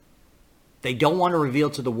 They don't want to reveal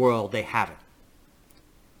to the world they have it.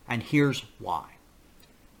 And here's why.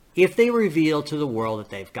 If they reveal to the world that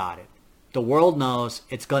they've got it, the world knows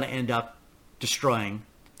it's going to end up destroying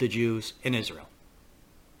the Jews in Israel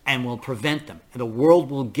and will prevent them. And the world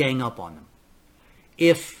will gang up on them.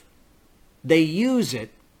 If they use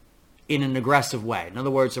it in an aggressive way, in other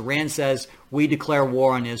words, Iran says, we declare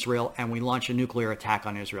war on Israel and we launch a nuclear attack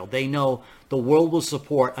on Israel, they know the world will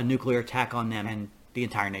support a nuclear attack on them and the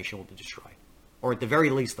entire nation will be destroyed. Or at the very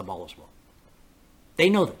least, the mullahs will. They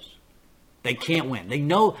know this. They can't win. They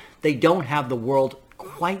know they don't have the world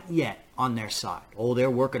quite yet on their side. Oh, they're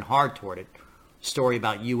working hard toward it. Story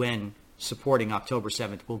about UN supporting October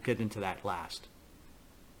 7th. We'll get into that last.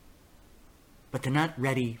 But they're not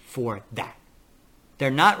ready for that. They're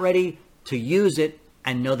not ready to use it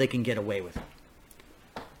and know they can get away with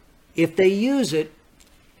it. If they use it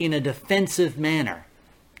in a defensive manner,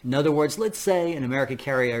 in other words, let's say an American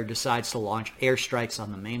carrier decides to launch airstrikes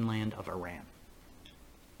on the mainland of Iran.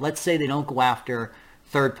 Let's say they don't go after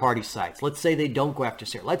third-party sites. Let's say they don't go after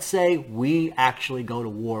Syria. Let's say we actually go to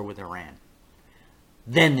war with Iran.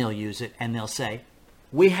 Then they'll use it and they'll say,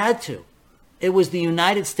 we had to. It was the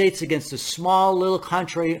United States against a small little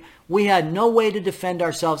country. We had no way to defend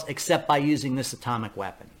ourselves except by using this atomic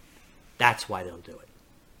weapon. That's why they'll do it.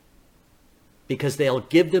 Because they'll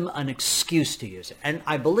give them an excuse to use it. And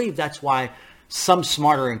I believe that's why some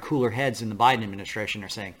smarter and cooler heads in the Biden administration are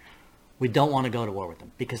saying, we don't want to go to war with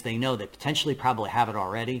them. Because they know they potentially probably have it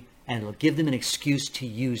already, and it'll give them an excuse to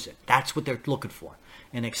use it. That's what they're looking for.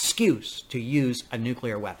 An excuse to use a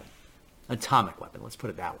nuclear weapon. Atomic weapon, let's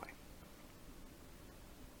put it that way.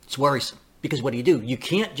 It's worrisome. Because what do? You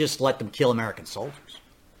can't just let them kill American soldiers.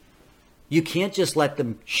 You can't just let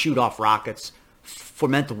them shoot off rockets,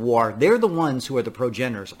 foment the war. They're the ones who are the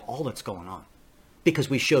progenitors of all that's going on. Because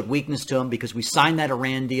we showed weakness to them, because we signed that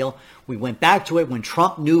Iran deal. We went back to it when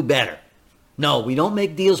Trump knew better. No, we don't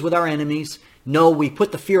make deals with our enemies. No, we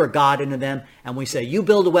put the fear of God into them, and we say, you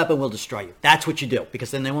build a weapon, we'll destroy you. That's what you do,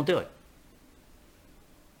 because then they won't do it.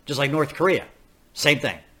 Just like North Korea. Same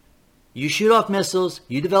thing. You shoot off missiles,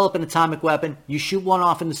 you develop an atomic weapon, you shoot one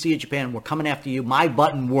off in the Sea of Japan, we're coming after you. My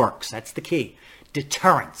button works. That's the key.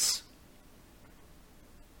 Deterrence.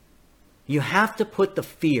 You have to put the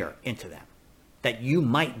fear into them that you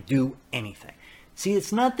might do anything. See,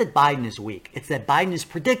 it's not that Biden is weak. It's that Biden is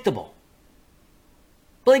predictable.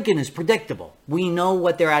 Blinken is predictable. We know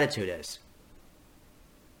what their attitude is.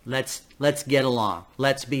 Let's get along.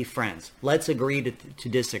 Let's be friends. Let's agree to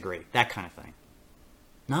disagree. That kind of thing.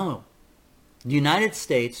 No. The United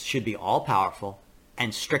States should be all-powerful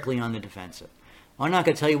and strictly on the defensive. I'm not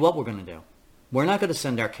going to tell you what we're going to do. We're not going to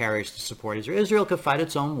send our carriers to support Israel. Israel could fight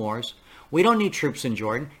its own wars. We don't need troops in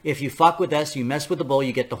Jordan. If you fuck with us, you mess with the bull,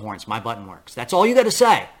 you get the horns. My button works. That's all you got to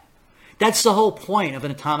say. That's the whole point of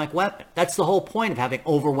an atomic weapon. That's the whole point of having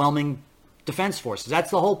overwhelming defense forces.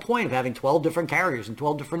 That's the whole point of having 12 different carriers in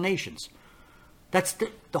 12 different nations. That's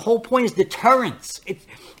the whole point is deterrence.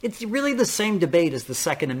 It's really the same debate as the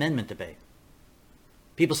Second Amendment debate.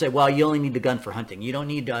 People say, well, you only need the gun for hunting. You don't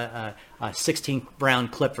need a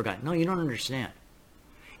 16-round clip for gun. No, you don't understand.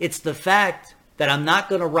 It's the fact that I'm not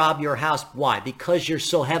going to rob your house. Why? Because you're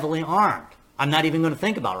so heavily armed. I'm not even going to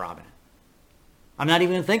think about robbing it. I'm not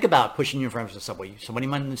even going to think about pushing you in front of the subway. Somebody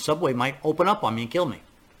in the subway might open up on me and kill me.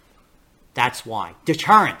 That's why.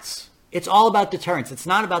 Deterrence. It's all about deterrence. It's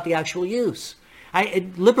not about the actual use.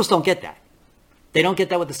 Liberals don't get that. They don't get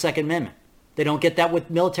that with the Second Amendment. They don't get that with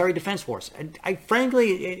military defense force.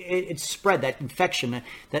 Frankly, it's spread, that infection,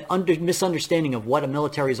 that misunderstanding of what a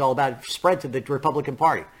military is all about, spread to the Republican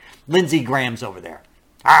Party. Lindsey Graham's over there.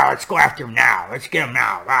 Let's go after him now. Let's get him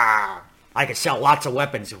now. I could sell lots of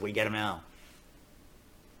weapons if we get him now.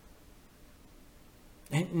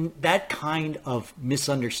 And that kind of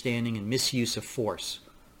misunderstanding and misuse of force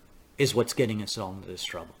is what's getting us all into this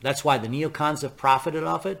trouble. That's why the neocons have profited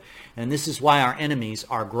off it, and this is why our enemies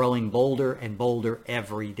are growing bolder and bolder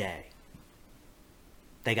every day.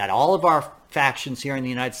 They got all of our factions here in the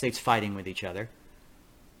United States fighting with each other.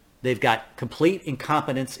 They've got complete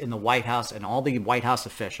incompetence in the White House and all the White House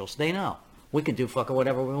officials. They know we can do fucking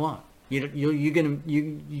whatever we want. You're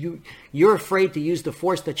afraid to use the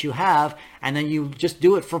force that you have, and then you just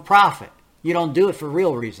do it for profit. You don't do it for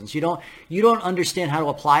real reasons. You don't understand how to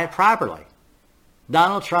apply it properly.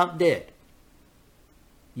 Donald Trump did.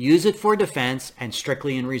 Use it for defense and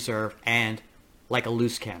strictly in reserve and like a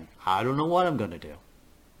loose cannon. I don't know what I'm going to do.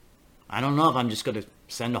 I don't know if I'm just going to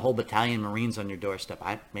send a whole battalion of Marines on your doorstep.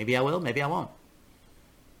 Maybe I will, maybe I won't.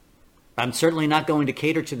 I'm certainly not going to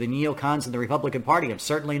cater to the neocons in the Republican Party. I'm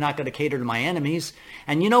certainly not going to cater to my enemies.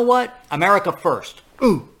 And you know what? America first.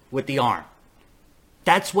 Ooh, with the arm.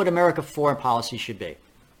 That's what America's foreign policy should be.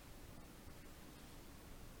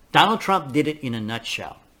 Donald Trump did it in a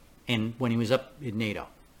nutshell when he was up in NATO.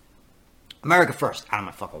 America first. Out of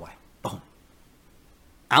my fucking way. Boom.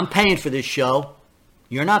 I'm paying for this show.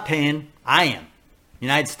 You're not paying. I am.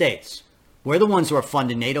 United States. We're the ones who are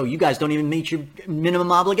funding NATO. You guys don't even meet your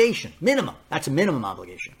minimum obligation. Minimum. That's a minimum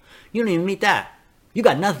obligation. You don't even meet that. You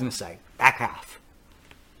got nothing to say. Back off.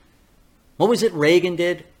 What was it Reagan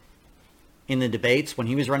did in the debates when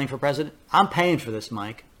he was running for president? I'm paying for this,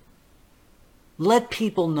 Mike. Let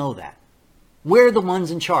people know that. We're the ones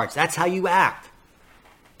in charge. That's how you act.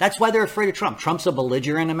 That's why they're afraid of Trump. Trump's a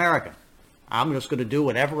belligerent American. I'm just going to do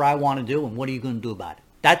whatever I want to do, and what are you going to do about it?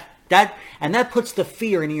 That puts the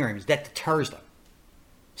fear in earrings. That deters them.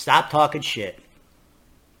 Stop talking shit.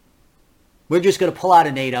 We're just going to pull out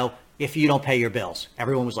of NATO if you don't pay your bills.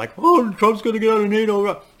 Everyone was like, oh, Trump's going to get out of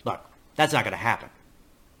NATO. Look, that's not going to happen.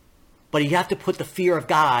 But you have to put the fear of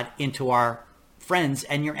God into our friends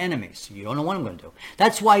and your enemies. You don't know what I'm going to do.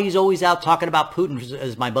 That's why he's always out talking about Putin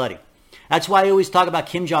as my buddy. That's why I always talk about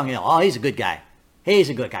Kim Jong-il. Oh, he's a good guy. Hey, he's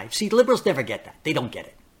a good guy. See, liberals never get that. They don't get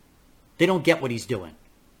it. They don't get what he's doing.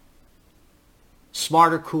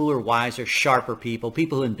 Smarter, cooler, wiser, sharper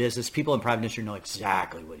people in business, people in private industry know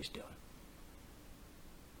exactly what he's doing.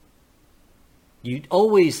 You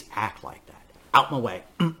always act like that. Out my way.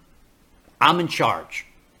 I'm in charge.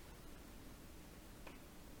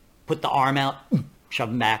 Put the arm out, shove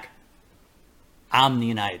him back. I'm the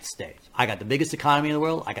United States. I got the biggest economy in the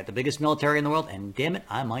world. I got the biggest military in the world. And damn it,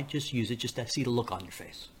 I might just use it just to see the look on your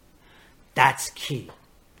face. That's key.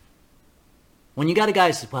 When you got a guy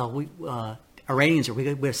who says, well, Iranians, we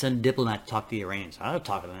got to send a diplomat to talk to the Iranians. I don't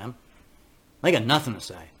talk to them. They got nothing to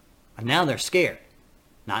say. And now they're scared.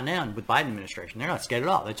 Not now with Biden administration. They're not scared at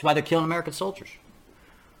all. That's why they're killing American soldiers.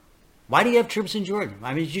 Why do you have troops in Jordan?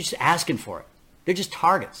 I mean, you're just asking for it. They're just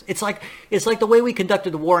targets. It's like the way we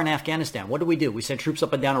conducted the war in Afghanistan. What do? We sent troops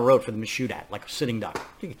up and down a road for them to shoot at, like a sitting duck.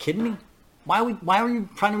 Are you kidding me? Why are you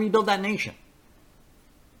trying to rebuild that nation?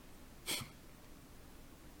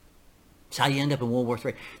 It's how you end up in World War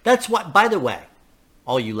III. That's why, by the way,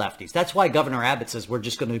 all you lefties, that's why Governor Abbott says we're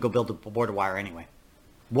just going to go build a border wire anyway.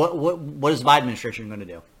 What is the Biden administration going to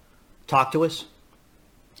do? Talk to us?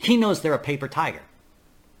 He knows they're a paper tiger.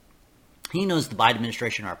 He knows the Biden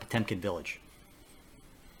administration are a Potemkin village.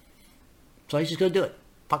 So he's just going to do it.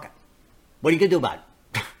 Fuck it. What are you going to do about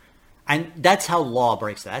it? And that's how law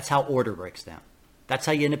breaks down. That's how order breaks down. That's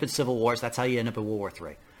how you end up in civil wars. That's how you end up in World War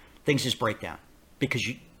III. Things just break down because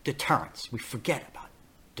deterrence. We forget about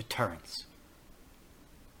deterrence.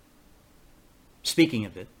 Speaking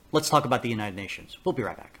of it, let's talk about the United Nations. We'll be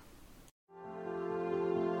right back.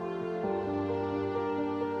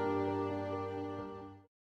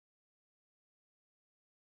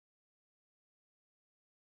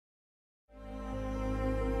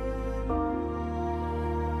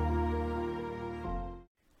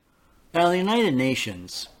 Now, the United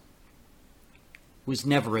Nations was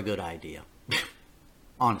never a good idea,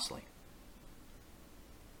 honestly.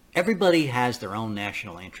 Everybody has their own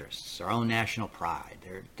national interests, their own national pride.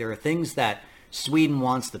 There are things that Sweden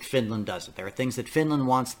wants that Finland doesn't. There are things that Finland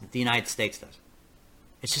wants that the United States doesn't.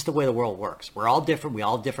 It's just the way the world works. We're all different. We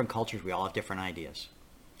all have different cultures. We all have different ideas.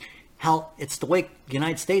 Hell, it's the way the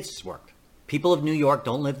United States has worked. People of New York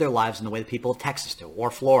don't live their lives in the way the people of Texas do,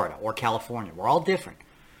 or Florida, or California. We're all different.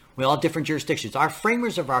 We all have different jurisdictions. Our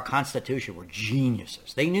framers of our Constitution were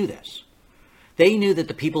geniuses. They knew this. They knew that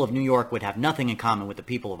the people of New York would have nothing in common with the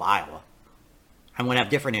people of Iowa and would have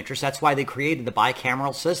different interests. That's why they created the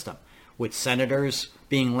bicameral system, with senators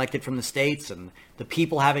being elected from the states and the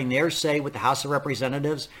people having their say with the House of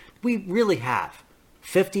Representatives. We really have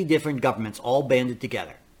 50 different governments all banded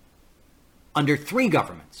together under 3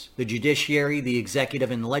 governments, the judiciary, the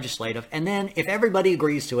executive, and the legislative. And then if everybody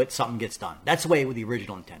agrees to it, something gets done. That's the way the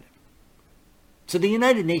original intended. So the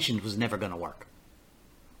United Nations was never going to work.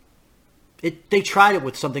 They tried it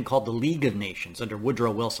with something called the League of Nations under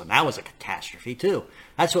Woodrow Wilson. That was a catastrophe, too.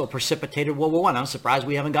 That's what precipitated World War I. I'm surprised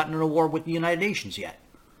we haven't gotten in a war with the United Nations yet.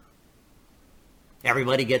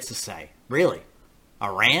 Everybody gets to say, really?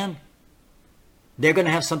 Iran? They're going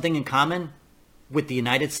to have something in common with the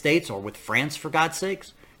United States or with France, for God's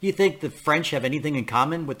sakes? You think the French have anything in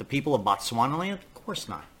common with the people of Botswana? Of course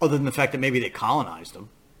not. Other than the fact that maybe they colonized them.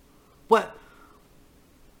 What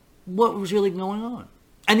was really going on?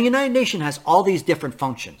 And the United Nations has all these different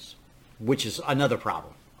functions, which is another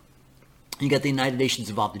problem. You got the United Nations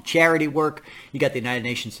involved in charity work. You got the United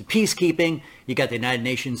Nations in peacekeeping. You got the United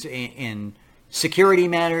Nations in security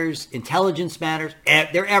matters, intelligence matters.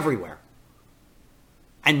 They're everywhere.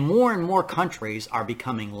 And more countries are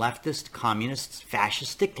becoming leftist, communists,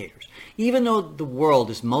 fascist dictators. Even though the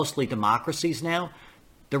world is mostly democracies now,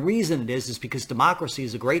 the reason it is because democracy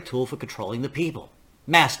is a great tool for controlling the people.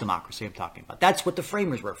 Mass democracy I'm talking about. That's what the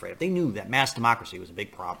framers were afraid of. They knew that mass democracy was a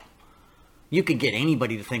big problem. You could get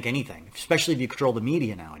anybody to think anything, especially if you control the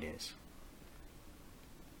media nowadays.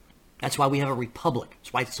 That's why we have a republic.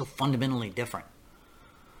 That's why it's so fundamentally different.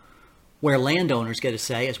 Where landowners get a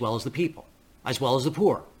say as well as the people, as well as the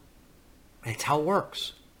poor. That's how it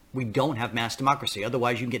works. We don't have mass democracy.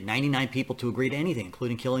 Otherwise, you can get 99 people to agree to anything,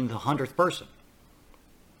 including killing the 100th person.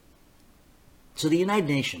 So the United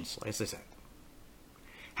Nations, as I said,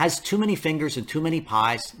 has too many fingers and too many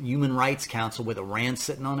pies. Human Rights Council with Iran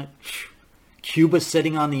sitting on it. Cuba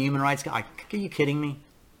sitting on the Human Rights Council. Are you kidding me?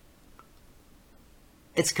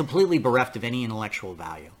 It's completely bereft of any intellectual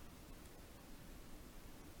value.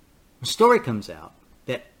 A story comes out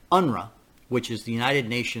that UNRWA, which is the United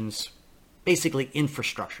Nations basically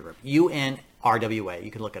infrastructure, UNRWA, you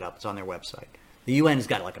can look it up, it's on their website. The UN has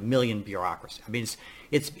got like 1 million bureaucracy. I mean,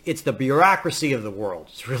 it's the bureaucracy of the world.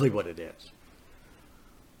 It's really what it is.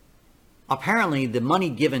 Apparently, the money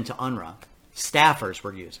given to UNRWA, staffers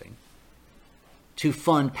were using to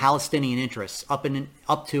fund Palestinian interests up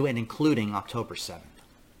to and including October 7th.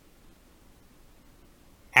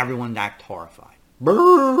 Everyone acted horrified.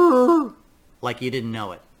 Brrr, like you didn't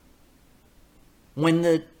know it. When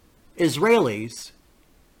the Israelis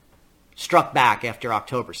struck back after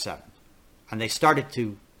October 7th, and they started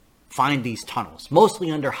to find these tunnels, mostly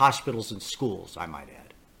under hospitals and schools, I might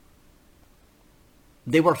add,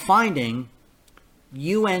 they were finding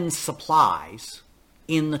UN supplies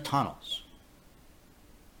in the tunnels.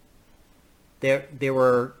 There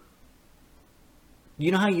were,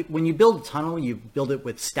 you know how when you build a tunnel, you build it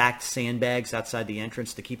with stacked sandbags outside the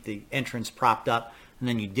entrance to keep the entrance propped up, and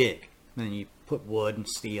then you dig. And then you put wood and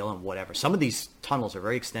steel and whatever. Some of these tunnels are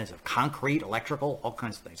very extensive. Concrete, electrical, all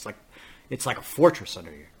kinds of things. It's like a fortress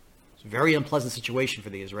under here. It's a very unpleasant situation for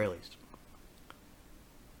the Israelis.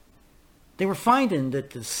 They were finding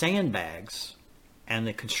that the sandbags and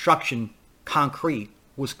the construction concrete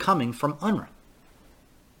was coming from UNRWA.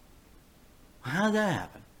 How did that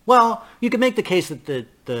happen? Well, you could make the case that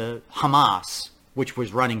the Hamas, which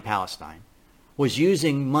was running Palestine, was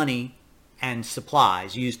using money and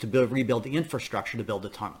supplies used to rebuild the infrastructure to build the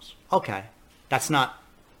tunnels. Okay, that's not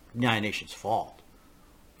the United Nations' fault.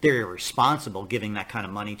 They're irresponsible giving that kind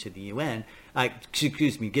of money to the UN.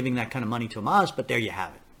 Giving that kind of money to Hamas, but there you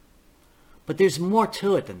have it. But there's more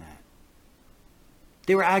to it than that.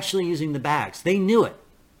 They were actually using the bags. They knew it.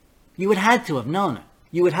 You would have had to have known it.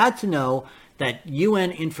 You would have had to know that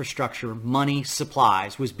UN infrastructure, money,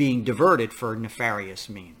 supplies was being diverted for nefarious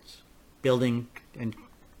means. Building and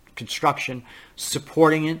construction,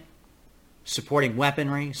 supporting it, supporting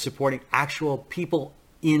weaponry, supporting actual people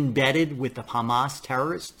embedded with the Hamas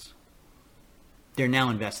terrorists. They're now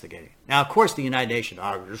investigating. Now, of course, the United Nations,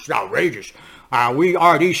 this is outrageous. We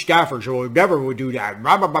are these staffers, so we never would do that.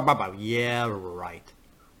 Blah, blah, blah, blah, blah. Yeah, right.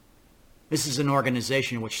 This is an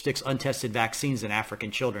organization which sticks untested vaccines in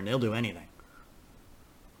African children. They'll do anything.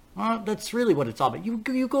 Well, that's really what it's all about.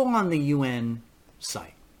 You go on the UN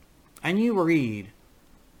site and you read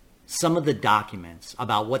some of the documents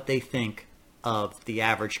about what they think of the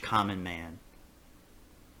average common man.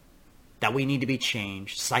 That we need to be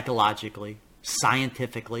changed psychologically,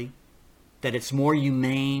 scientifically, that it's more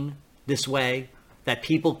humane this way, that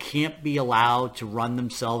people can't be allowed to run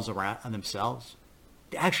themselves around themselves.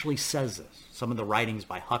 It actually says this. Some of the writings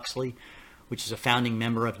by Huxley, which is a founding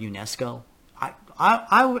member of UNESCO.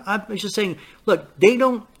 I was just saying, look, they're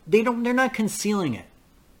not concealing it.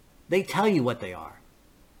 They tell you what they are.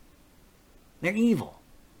 They're evil.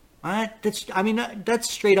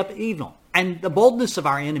 That's straight up evil. And the boldness of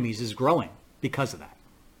our enemies is growing because of that.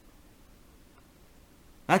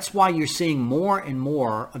 That's why you're seeing more and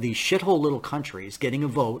more of these shithole little countries getting a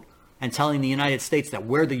vote and telling the United States that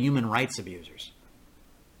we're the human rights abusers.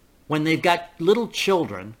 When they've got little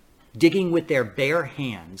children digging with their bare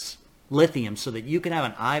hands lithium so that you can have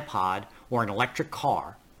an iPod or an electric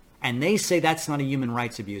car, and they say that's not a human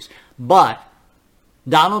rights abuse. But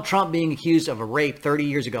Donald Trump being accused of a rape 30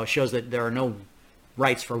 years ago shows that there are no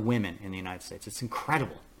rights for women in the United States. It's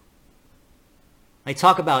incredible. They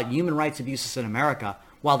talk about human rights abuses in America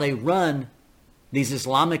while they run these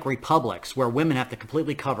Islamic republics where women have to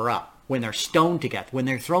completely cover up, when they're stoned to death, when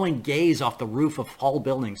they're throwing gays off the roof of tall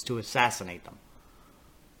buildings to assassinate them.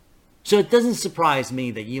 So it doesn't surprise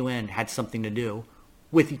me that UN had something to do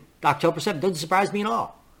with October 7th. It doesn't surprise me at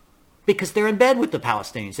all. Because they're in bed with the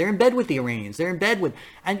Palestinians. They're in bed with the Iranians. They're in bed with...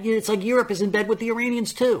 And it's like Europe is in bed with the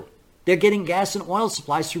Iranians too. They're getting gas and oil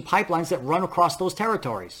supplies through pipelines that run across those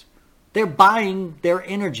territories. They're buying their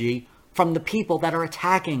energy from the people that are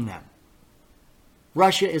attacking them.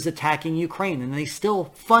 Russia is attacking Ukraine, and they still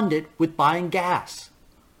fund it with buying gas.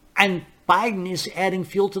 And Biden is adding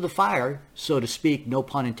fuel to the fire, so to speak, no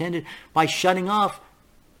pun intended, by shutting off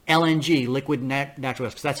LNG, liquid natural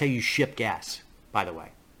gas, because that's how you ship gas, by the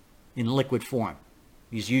way, in liquid form.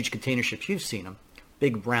 These huge container ships, you've seen them,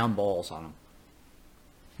 big brown balls on them.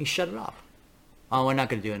 He shut it off. Oh, we're not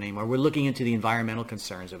going to do it anymore. We're looking into the environmental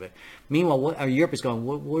concerns of it. Meanwhile, Europe is going,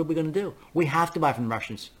 what are we going to do? We have to buy from the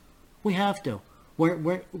Russians. We have to.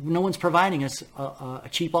 No one's providing us a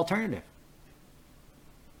cheap alternative.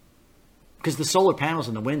 Because the solar panels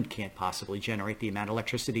and the wind can't possibly generate the amount of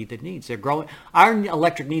electricity that it needs. They're growing. Our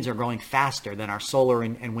electric needs are growing faster than our solar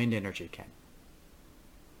and wind energy can.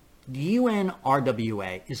 The UN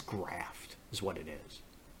RWA is graft, is what it is.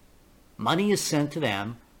 Money is sent to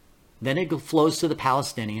them, then it flows to the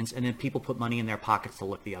Palestinians, and then people put money in their pockets to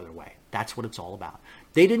look the other way. That's what it's all about.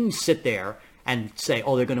 They didn't sit there and say,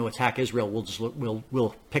 "Oh, they're going to attack Israel.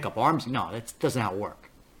 We'll pick up arms." No, that doesn't how it works.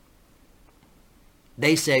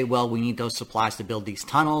 They say, "Well, we need those supplies to build these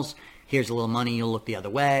tunnels. Here's a little money. You'll look the other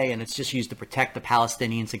way, and it's just used to protect the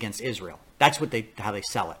Palestinians against Israel." That's how they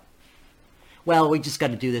sell it. Well, we just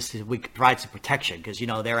got to do this. We provide some protection because,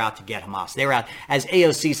 they're out to get Hamas. They're out, as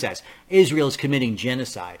AOC says, Israel is committing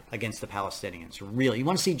genocide against the Palestinians. Really? You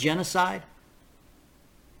want to see genocide?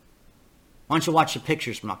 Why don't you watch the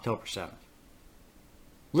pictures from October 7th?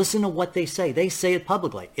 Listen to what they say. They say it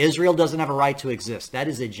publicly. Israel doesn't have a right to exist. That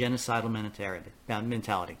is a genocidal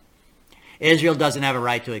mentality. Israel doesn't have a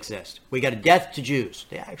right to exist. We got a death to Jews.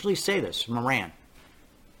 They actually say this from Iran.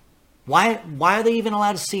 Why are they even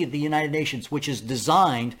allowed to see the United Nations, which is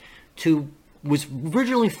was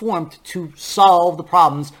originally formed to solve the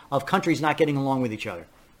problems of countries not getting along with each other?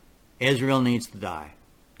 Israel needs to die.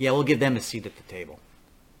 Yeah, we'll give them a seat at the table.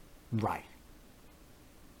 Right.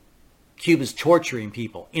 Cuba's torturing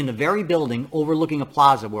people in the very building overlooking a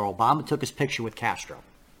plaza where Obama took his picture with Castro.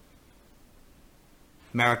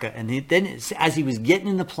 America, and then as he was getting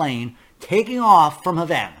in the plane, taking off from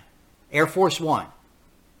Havana, Air Force One,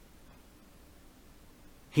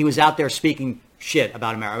 he was out there speaking shit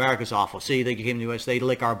about America. America's awful. See, they came to us, they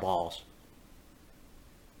lick our balls.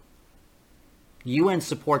 The UN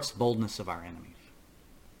supports the boldness of our enemies.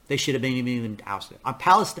 They should have been even ousted.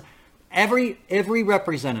 Every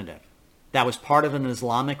representative that was part of an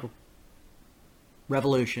Islamic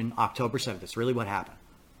revolution, October 7th, that's really what happened,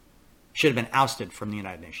 should have been ousted from the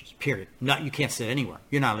United Nations, period. You can't sit anywhere.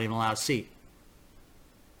 You're not even allowed a seat.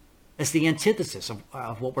 It's the antithesis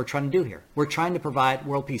of what we're trying to do here. We're trying to provide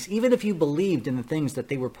world peace. Even if you believed in the things that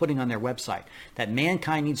they were putting on their website, that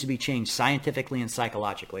mankind needs to be changed scientifically and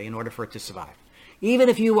psychologically in order for it to survive. Even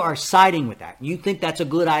if you are siding with that, you think that's a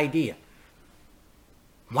good idea,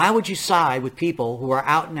 why would you side with people who are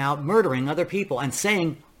out and out murdering other people and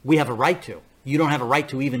saying, we have a right to? You don't have a right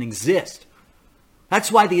to even exist.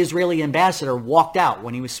 That's why the Israeli ambassador walked out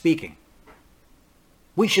when he was speaking.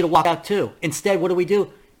 We should have walked out too. Instead, what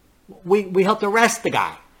do? We helped arrest the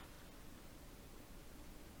guy.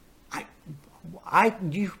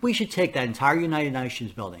 We should take that entire United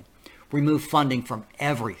Nations building, remove funding from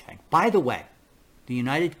everything. By the way, the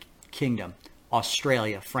United Kingdom,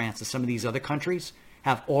 Australia, France, and some of these other countries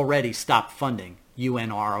have already stopped funding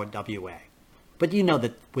UNRWA. But you know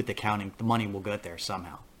that with the counting, the money will get there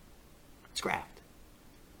somehow. It's graft.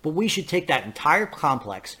 But we should take that entire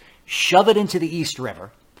complex, shove it into the East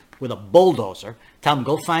River with a bulldozer, tell them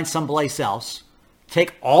go find someplace else,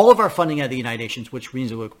 take all of our funding out of the United Nations, which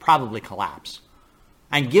means it would probably collapse,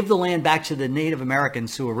 and give the land back to the Native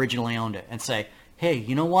Americans who originally owned it and say, hey,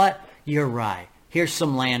 you know what? You're right. Here's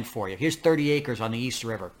some land for you. Here's 30 acres on the East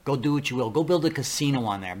River. Go do what you will. Go build a casino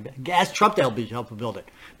on there. Ask Trump to help build it.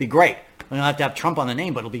 Be great. We don't have to have Trump on the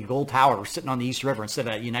name, but it'll be a gold tower. We're sitting on the East River instead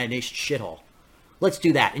of that United Nations shithole. Let's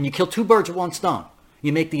do that. And you kill two birds with one stone.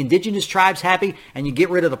 You make the indigenous tribes happy, and you get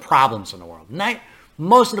rid of the problems in the world.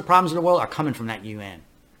 Most of the problems in the world are coming from that UN.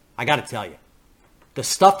 I got to tell you. The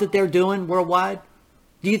stuff that they're doing worldwide,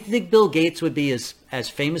 do you think Bill Gates would be as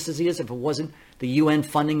famous as he is if it wasn't the UN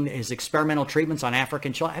funding his experimental treatments on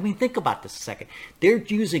African children? I mean, think about this a second. They're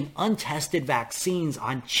using untested vaccines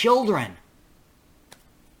on children.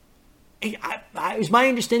 It was my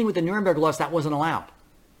understanding with the Nuremberg laws that wasn't allowed.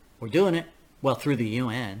 We're doing it, well, through the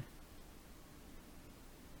UN.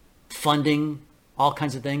 Funding all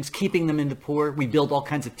kinds of things, keeping them in the poor. We build all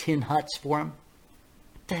kinds of tin huts for them.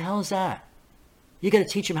 What the hell is that? You got to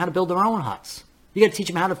teach them how to build their own huts. You got to teach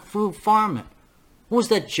them how to farm it. What was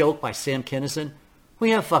that joke by Sam Kinison?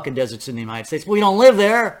 We have fucking deserts in the United States. We don't live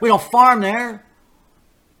there. We don't farm there.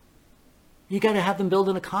 You got to have them build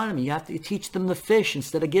an economy. You have to teach them to fish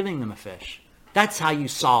instead of giving them a fish. That's how you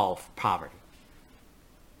solve poverty.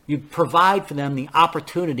 You provide for them the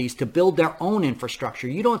opportunities to build their own infrastructure.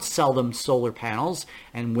 You don't sell them solar panels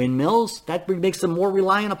and windmills. That makes them more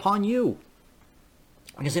reliant upon you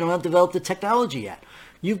because they don't have developed the technology yet.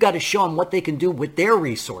 You've got to show them what they can do with their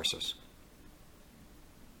resources.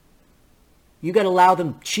 You got to allow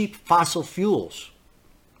them cheap fossil fuels.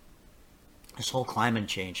 This whole climate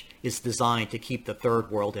change is designed to keep the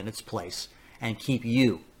third world in its place and keep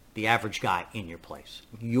you, the average guy, in your place.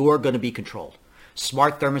 You're going to be controlled.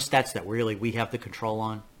 Smart thermostats that really we have the control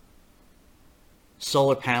on.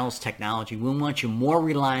 Solar panels, technology. We want you more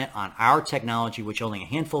reliant on our technology, which only a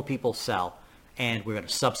handful of people sell, and we're going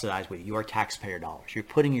to subsidize with your taxpayer dollars. You're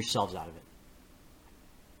putting yourselves out of it.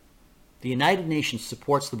 The United Nations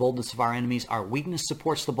supports the boldness of our enemies. Our weakness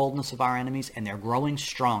supports the boldness of our enemies, and they're growing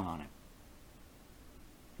strong on it.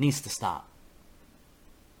 Needs to stop.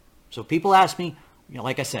 So people ask me,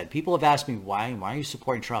 like I said, people have asked me, why are you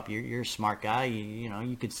supporting Trump? You're a smart guy.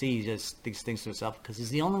 You could see he just these things to himself because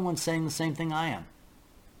he's the only one saying the same thing I am.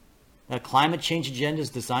 The climate change agenda is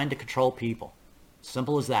designed to control people.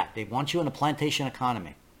 Simple as that. They want you in a plantation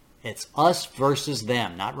economy. It's us versus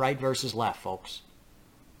them, not right versus left, folks.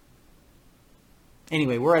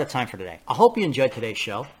 Anyway, we're out of time for today. I hope you enjoyed today's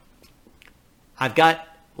show. I've got,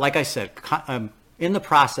 like I said, in the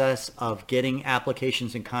process of getting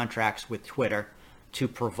applications and contracts with Twitter to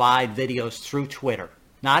provide videos through Twitter.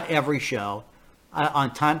 Not every show,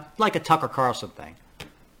 on time, like a Tucker Carlson thing.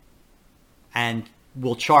 And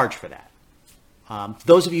we'll charge for that.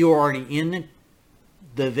 Those of you who are already in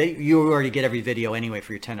the video, you already get every video anyway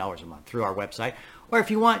for your $10 a month through our website. Or if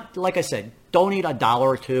you want, like I said, donate $1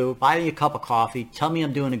 or $2, buy me a cup of coffee, tell me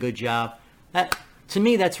I'm doing a good job. To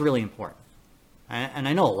me, that's really important. And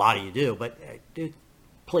I know a lot of you do, but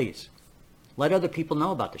please, let other people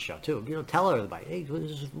know about the show too. Tell everybody, hey,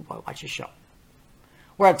 watch this show.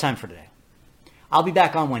 We're out of time for today. I'll be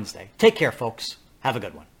back on Wednesday. Take care, folks. Have a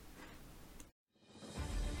good one.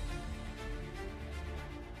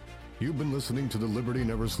 You've been listening to the Liberty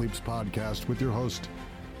Never Sleeps podcast with your host,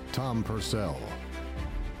 Tom Purcell.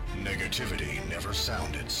 Negativity never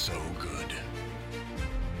sounded so good.